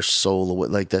part of your soul away,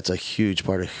 like that's a huge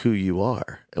part of who you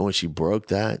are. And when she broke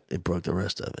that, it broke the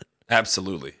rest of it.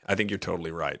 Absolutely. I think you're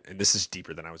totally right. And this is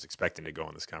deeper than I was expecting to go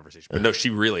in this conversation. But no, she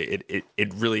really,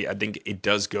 it really, I think it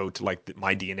does go to like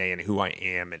my DNA and who I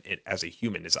am and as a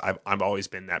human is I've always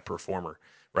been that performer,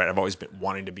 right? I've always been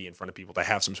wanting to be in front of people to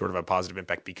have some sort of a positive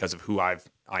impact because of who I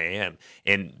am.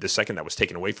 And the second that was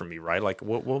taken away from me, right? Like,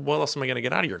 what else am I going to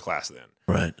get out of your class then?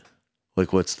 Right.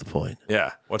 Like, what's the point?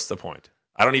 Yeah. What's the point?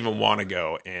 I don't even want to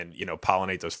go and,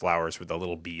 pollinate those flowers with the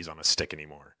little bees on a stick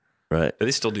anymore. Right. Do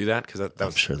they still do that? Because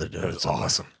I'm sure they're doing that was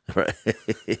awesome. Right.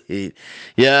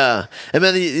 Yeah. And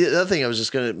then the other thing I was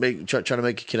just going to trying to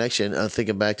make a connection,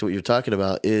 thinking back to what you're talking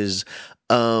about is,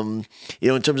 in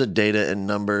terms of data and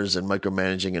numbers and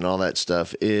micromanaging and all that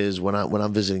stuff is when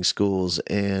I'm visiting schools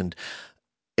and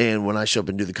when I show up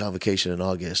and do the convocation in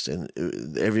August and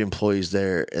every employee's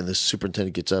there and the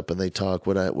superintendent gets up and they talk,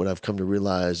 what I've come to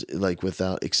realize, like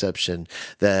without exception,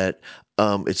 that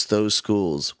it's those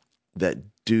schools that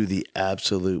do the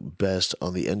absolute best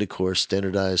on the end of course,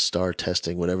 standardized STAR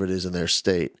testing, whatever it is in their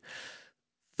state.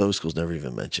 Those schools never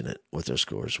even mention it, what their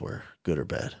scores were, good or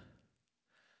bad.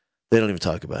 They don't even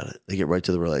talk about it. They get right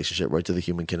to the relationship, right to the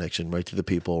human connection, right to the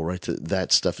people, right to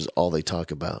that stuff is all they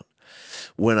talk about.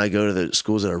 When I go to the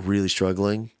schools that are really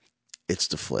struggling, it's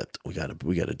the flipped. We got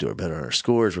to do it better on our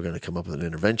scores. We're going to come up with an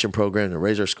intervention program to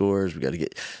raise our scores. We got to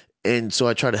get, and so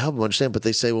I try to help them understand. But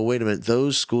they say, well, wait a minute.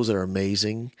 Those schools that are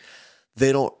amazing,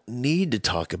 they don't need to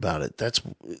talk about it.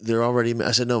 They're already.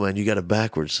 I said, no, man, you got it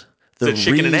backwards. It's a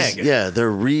chicken and egg. Yeah, the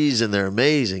reason they're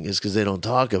amazing is because they don't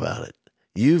talk about it.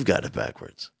 You've got it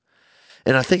backwards,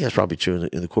 and I think that's probably true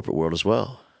in the corporate world as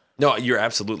well. No, you're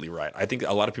absolutely right. I think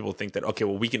a lot of people think that, okay,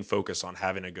 well, we can focus on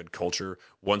having a good culture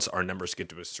once our numbers get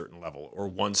to a certain level, or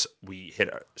once we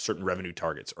hit certain revenue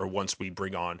targets, or once we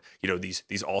bring on,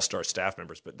 these all-star staff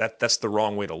members. But that's the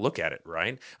wrong way to look at it,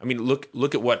 right? I mean,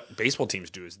 look at what baseball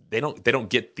teams do is they don't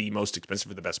get the most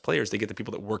expensive or the best players. They get the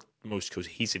people that work most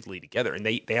cohesively together, and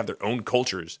they have their own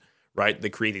cultures, right? They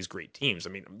create these great teams.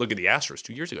 I mean, look at the Astros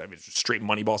 2 years ago. I mean, it's a straight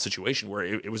Moneyball situation where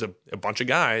it was a bunch of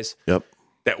guys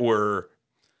that were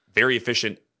very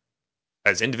efficient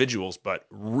as individuals, but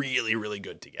really, really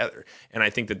good together. And I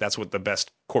think that that's what the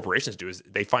best corporations do is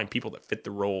they find people that fit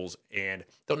the roles and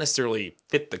don't necessarily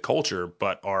fit the culture,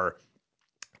 but are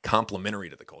complementary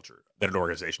to the culture that an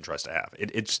organization tries to have.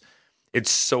 It's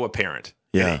so apparent.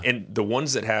 Yeah. And the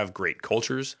ones that have great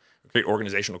cultures, great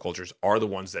organizational cultures, are the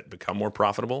ones that become more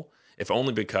profitable, if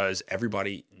only because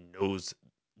everybody knows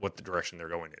what the direction they're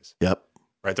going is. Yep.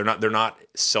 Right, they're not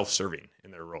self-serving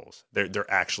in their roles. They're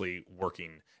actually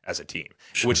working as a team.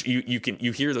 Sure. Which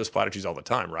you hear those platitudes all the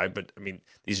time, right? But I mean,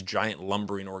 these giant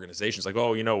lumbering organizations, like,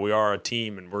 oh, we are a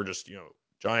team and we're just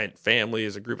giant family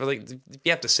as a group. I think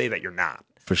you have to say that you're not.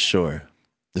 For sure,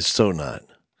 it's so not.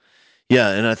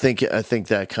 Yeah, and I think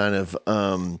that kind of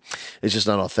it's just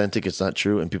not authentic. It's not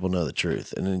true, and people know the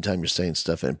truth. And anytime you're saying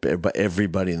stuff, and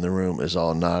everybody in the room is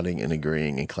all nodding and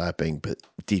agreeing and clapping, but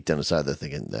deep down inside they're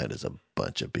thinking that is a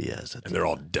bunch of BS. And they're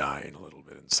all dying a little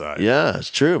bit inside. Yeah, it's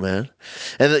true, man.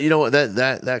 And you know what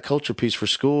that culture piece for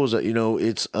schools,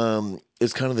 it's kind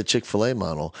of the Chick-fil-A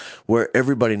model where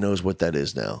everybody knows what that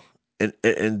is now.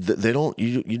 And they don't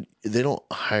they don't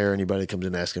hire anybody that comes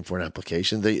in asking for an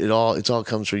application. It all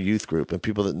comes from youth group and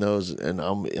people that knows. And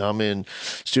I'm in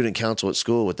student council at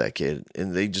school with that kid,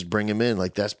 and they just bring him in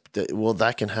like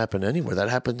that can happen anywhere. That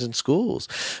happens in schools.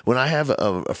 When I have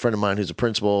a friend of mine who's a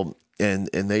principal and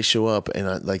they show up and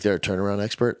they're a turnaround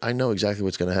expert, I know exactly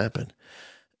what's going to happen.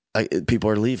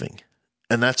 People are leaving,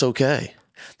 and that's okay.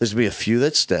 There's going to be a few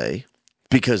that stay,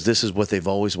 because this is what they've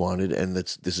always wanted, and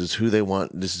this is who they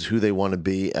want. This is who they want to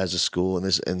be as a school,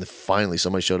 and finally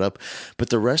somebody showed up. But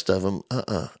the rest of them,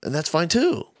 and that's fine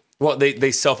too. Well,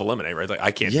 they self-eliminate, right? Like,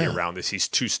 I can't be Yeah. around this. He's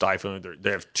too stifling.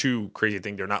 They have too crazy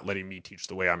thing. They're not letting me teach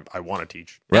the way I want to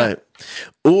teach. Right.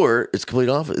 Or it's complete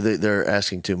off. They're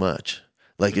asking too much.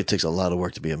 Like it takes a lot of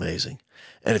work to be amazing.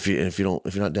 And if you're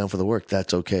not down for the work,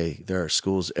 that's okay. There are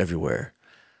schools everywhere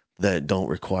that don't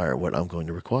require what I'm going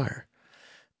to require.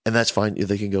 And that's fine.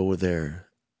 They can go with there.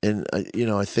 And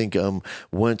I think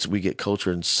once we get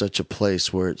culture in such a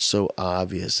place where it's so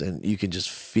obvious and you can just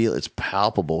feel it's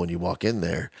palpable when you walk in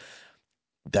there,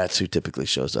 that's who typically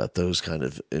shows up. Those kind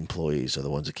of employees are the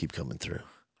ones that keep coming through.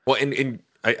 Well, and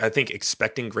I think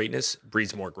expecting greatness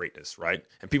breeds more greatness, right?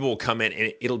 And people will come in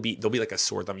and they'll be like a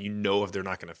sore thumb. If they're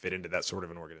not going to fit into that sort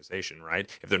of an organization, right?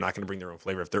 If they're not going to bring their own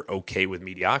flavor, if they're okay with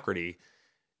mediocrity,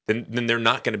 then they're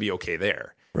not going to be okay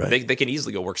there. Right. They can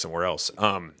easily go work somewhere else.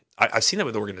 I've seen that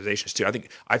with organizations too. I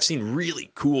think I've seen really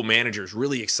cool managers,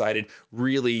 really excited,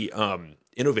 really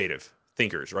innovative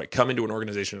thinkers, right? Come into an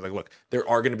organization and like, look, there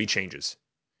are going to be changes.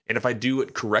 And if I do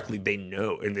it correctly, they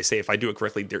know. And they say, if I do it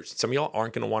correctly, some of y'all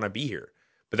aren't going to want to be here.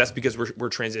 But that's because we're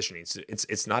transitioning. So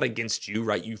it's not against you,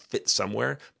 right? You fit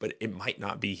somewhere, but it might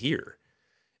not be here.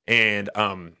 And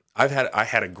I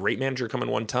had a great manager come in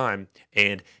one time,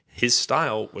 and his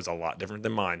style was a lot different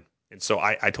than mine. And so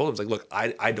I told him, I was like, look,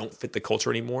 I don't fit the culture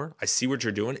anymore. I see what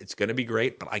you're doing. It's going to be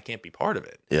great, but I can't be part of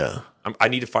it. Yeah. I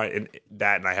need to find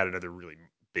that. And I had another really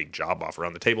big job offer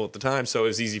on the table at the time. So it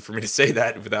was easy for me to say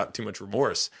that without too much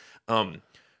remorse.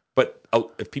 But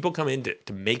if people come in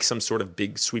to make some sort of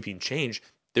big sweeping change,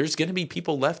 there's going to be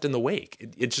people left in the wake.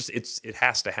 It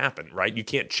has to happen, right? You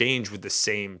can't change with the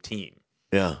same team.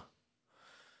 Yeah.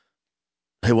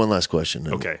 Hey, one last question.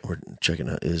 Okay. We're checking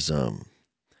out is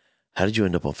how did you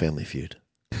end up on Family Feud?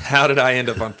 How did I end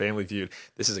up on Family Feud?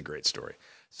 This is a great story.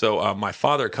 So my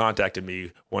father contacted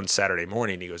me one Saturday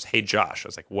morning. He goes, "Hey, Josh." I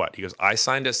was like, "What?" He goes, "I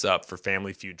signed us up for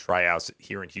Family Feud tryouts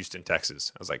here in Houston,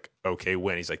 Texas." I was like, "Okay,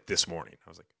 when?" He's like, "This morning." I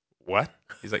was like, "What?"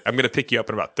 He's like, "I'm going to pick you up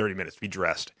in about 30 minutes. Be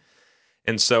dressed."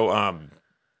 And so,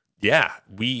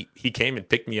 he came and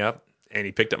picked me up, and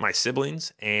he picked up my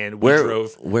siblings, and we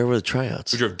drove. Where were the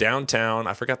tryouts? We drove downtown.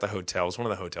 I forgot the hotel. It was one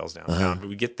of the hotels downtown. But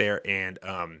we get there, and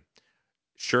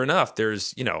sure enough,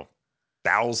 there's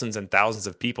thousands and thousands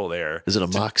of people there. Is it a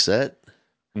mock set?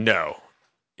 No.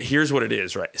 Here's what it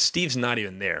is, right? Steve's not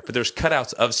even there, but there's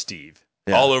cutouts of Steve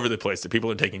all over the place that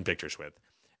people are taking pictures with.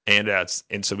 And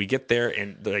so we get there,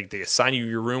 and they assign you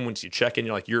your room once you check in.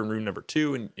 You're like, you're in room number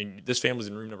 2, and this family's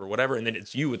in room number whatever, and then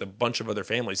it's you with a bunch of other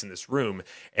families in this room,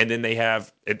 and then they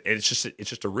have it's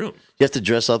just a room. You have to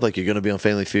dress up like you're going to be on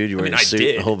Family Feud. You wear a suit,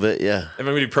 did the whole bit, yeah. I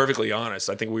mean, to be perfectly honest,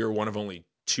 I think we were one of only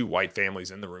 2 white families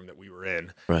in the room that we were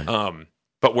in. Right.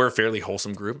 But we're a fairly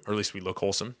wholesome group, or at least we look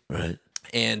wholesome. Right.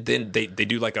 And then they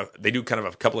do kind of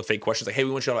a couple of fake questions, like, "Hey,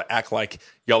 we want y'all to act like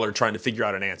y'all are trying to figure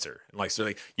out an answer." And like, so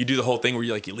like you do the whole thing where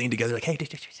you lean together, like, "Hey,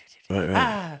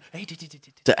 Right.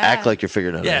 To act like you're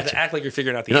figuring out an answer. To act like you're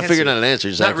figuring out the You're answer. not figuring out an answer.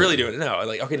 You're just not acting really like doing it. No,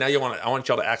 like, okay, now I want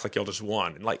y'all to act like y'all just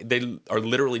won. And like, they are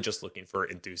literally just looking for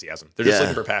enthusiasm. They're just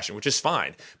looking for passion, which is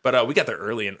fine. But we got there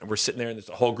early, and we're sitting there, and there's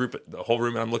a whole group, the whole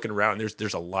room, and I'm looking around, and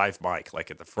there's a live mic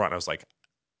like at the front. I was like,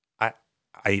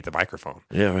 I eat the microphone.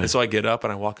 Yeah, right. And so I get up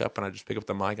and I walk up and I just pick up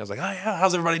the mic. I was like, "Oh yeah,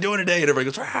 how's everybody doing today?" And everybody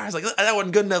goes, "Rah." I was like, "That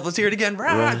wasn't good enough. Let's hear it again."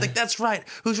 Rah. I was like, "That's right.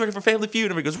 Who's ready for Family Feud?"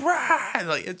 And everybody goes, "Rah." And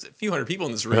like, it's a few hundred people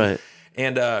in this room. Right.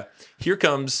 And here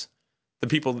comes the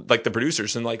people, like the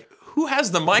producers, and like, "Who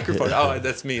has the microphone?" "Oh,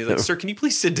 that's me." He's like, "Sir, can you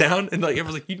please sit down?" And like,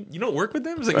 everyone's like, you don't work with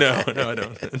them?" I was like, no, I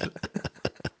don't.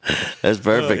 That's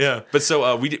perfect. Yeah. But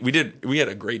so we had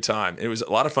a great time. It was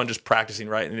a lot of fun just practicing,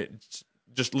 right? And it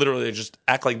just literally just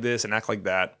act like this and act like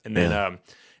that. And then,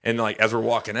 and like, as we're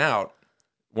walking out,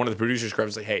 one of the producers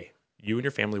grabs like, "Hey, you and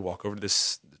your family walk over to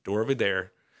this door over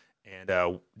there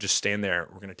and just stand there.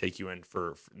 We're going to take you in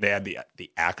for," they had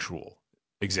the actual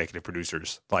executive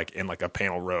producers, like in like a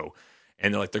panel row.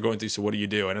 And they're going through, "So what do you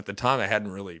do?" And at the time I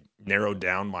hadn't really narrowed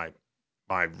down my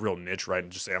real niche, right?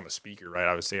 And just say I'm a speaker, right?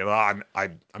 I would say, I'm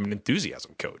an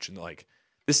enthusiasm coach. And they're like,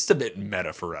 "This is a bit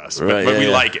meta for us, but we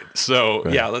like it." So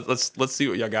let's see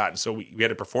what y'all got. And so we had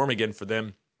to perform again for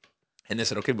them. And they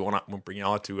said, "Okay, we'll bring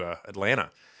y'all out to Atlanta."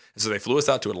 And so they flew us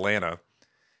out to Atlanta.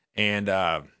 And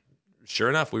sure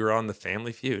enough, we were on the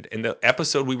Family Feud. And the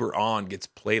episode we were on gets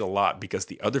played a lot because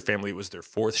the other family, it was their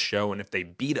 4th show. And if they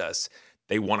beat us,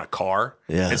 they won a car.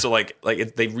 Yeah. And so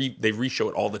they re-show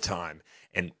it all the time.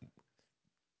 And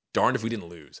darned if we didn't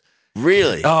lose.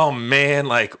 Really? Oh man,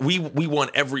 like we won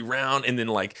every round, and then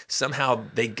like somehow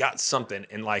they got something,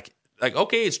 and like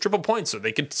okay, it's triple points, so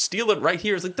they could steal it right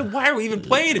here. It's like, then why are we even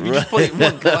playing if you just played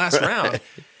one last round?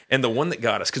 And the one that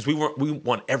got us, because we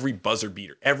won every buzzer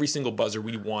beater, every single buzzer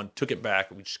we won, took it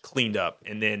back, we just cleaned up,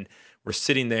 and then we're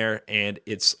sitting there, and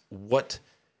it's what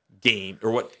game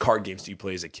or what card games do you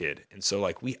play as a kid? And so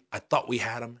like I thought we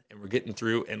had them, and we're getting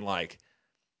through, and like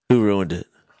Who ruined it? it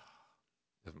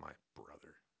was my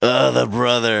brother. Oh, the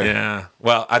brother. Yeah.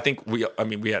 Well, I think we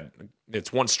had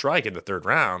it's one strike in the third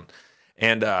round,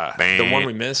 and the one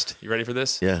we missed. You ready for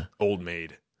this? Yeah. Old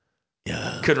Maid.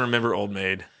 Yeah. Couldn't remember Old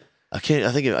Maid. I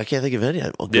can't think of any.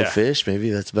 Well, Go Yeah. Fish. Maybe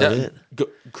that's about it.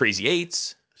 Crazy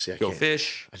Eights. See, I Go can't.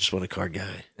 Fish. I just want a card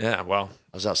guy. Yeah. Well.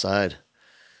 I was outside.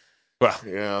 Well.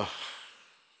 Yeah.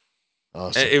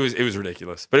 Awesome. It was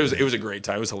ridiculous, but it was a great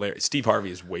time. It was hilarious. Steve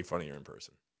Harvey is way funnier in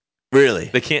person. Really?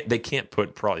 They can't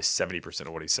put probably 70% of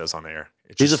what he says on air.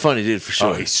 He's a funny dude for sure.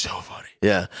 Oh, he's so funny.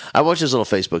 Yeah, I watch his little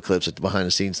Facebook clips at the behind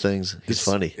the scenes things. He's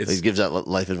funny. He gives out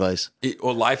life advice.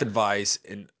 Life advice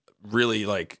and really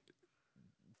like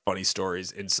funny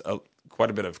stories and quite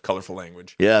a bit of colorful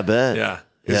language. Yeah, I bet. Yeah.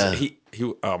 Yeah. He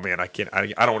oh man, I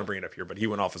don't want to bring it up here, but he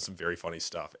went off with some very funny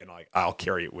stuff, and like I'll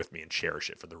carry it with me and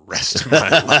cherish it for the rest of my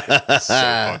life. It's so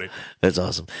funny. That's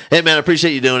awesome. Hey man, I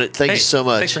appreciate you doing it. Thank you so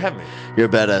much. Thanks for having me. You're a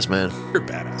badass, man. You're a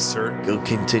badass, sir. Go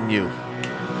continue.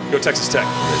 Go Texas Tech.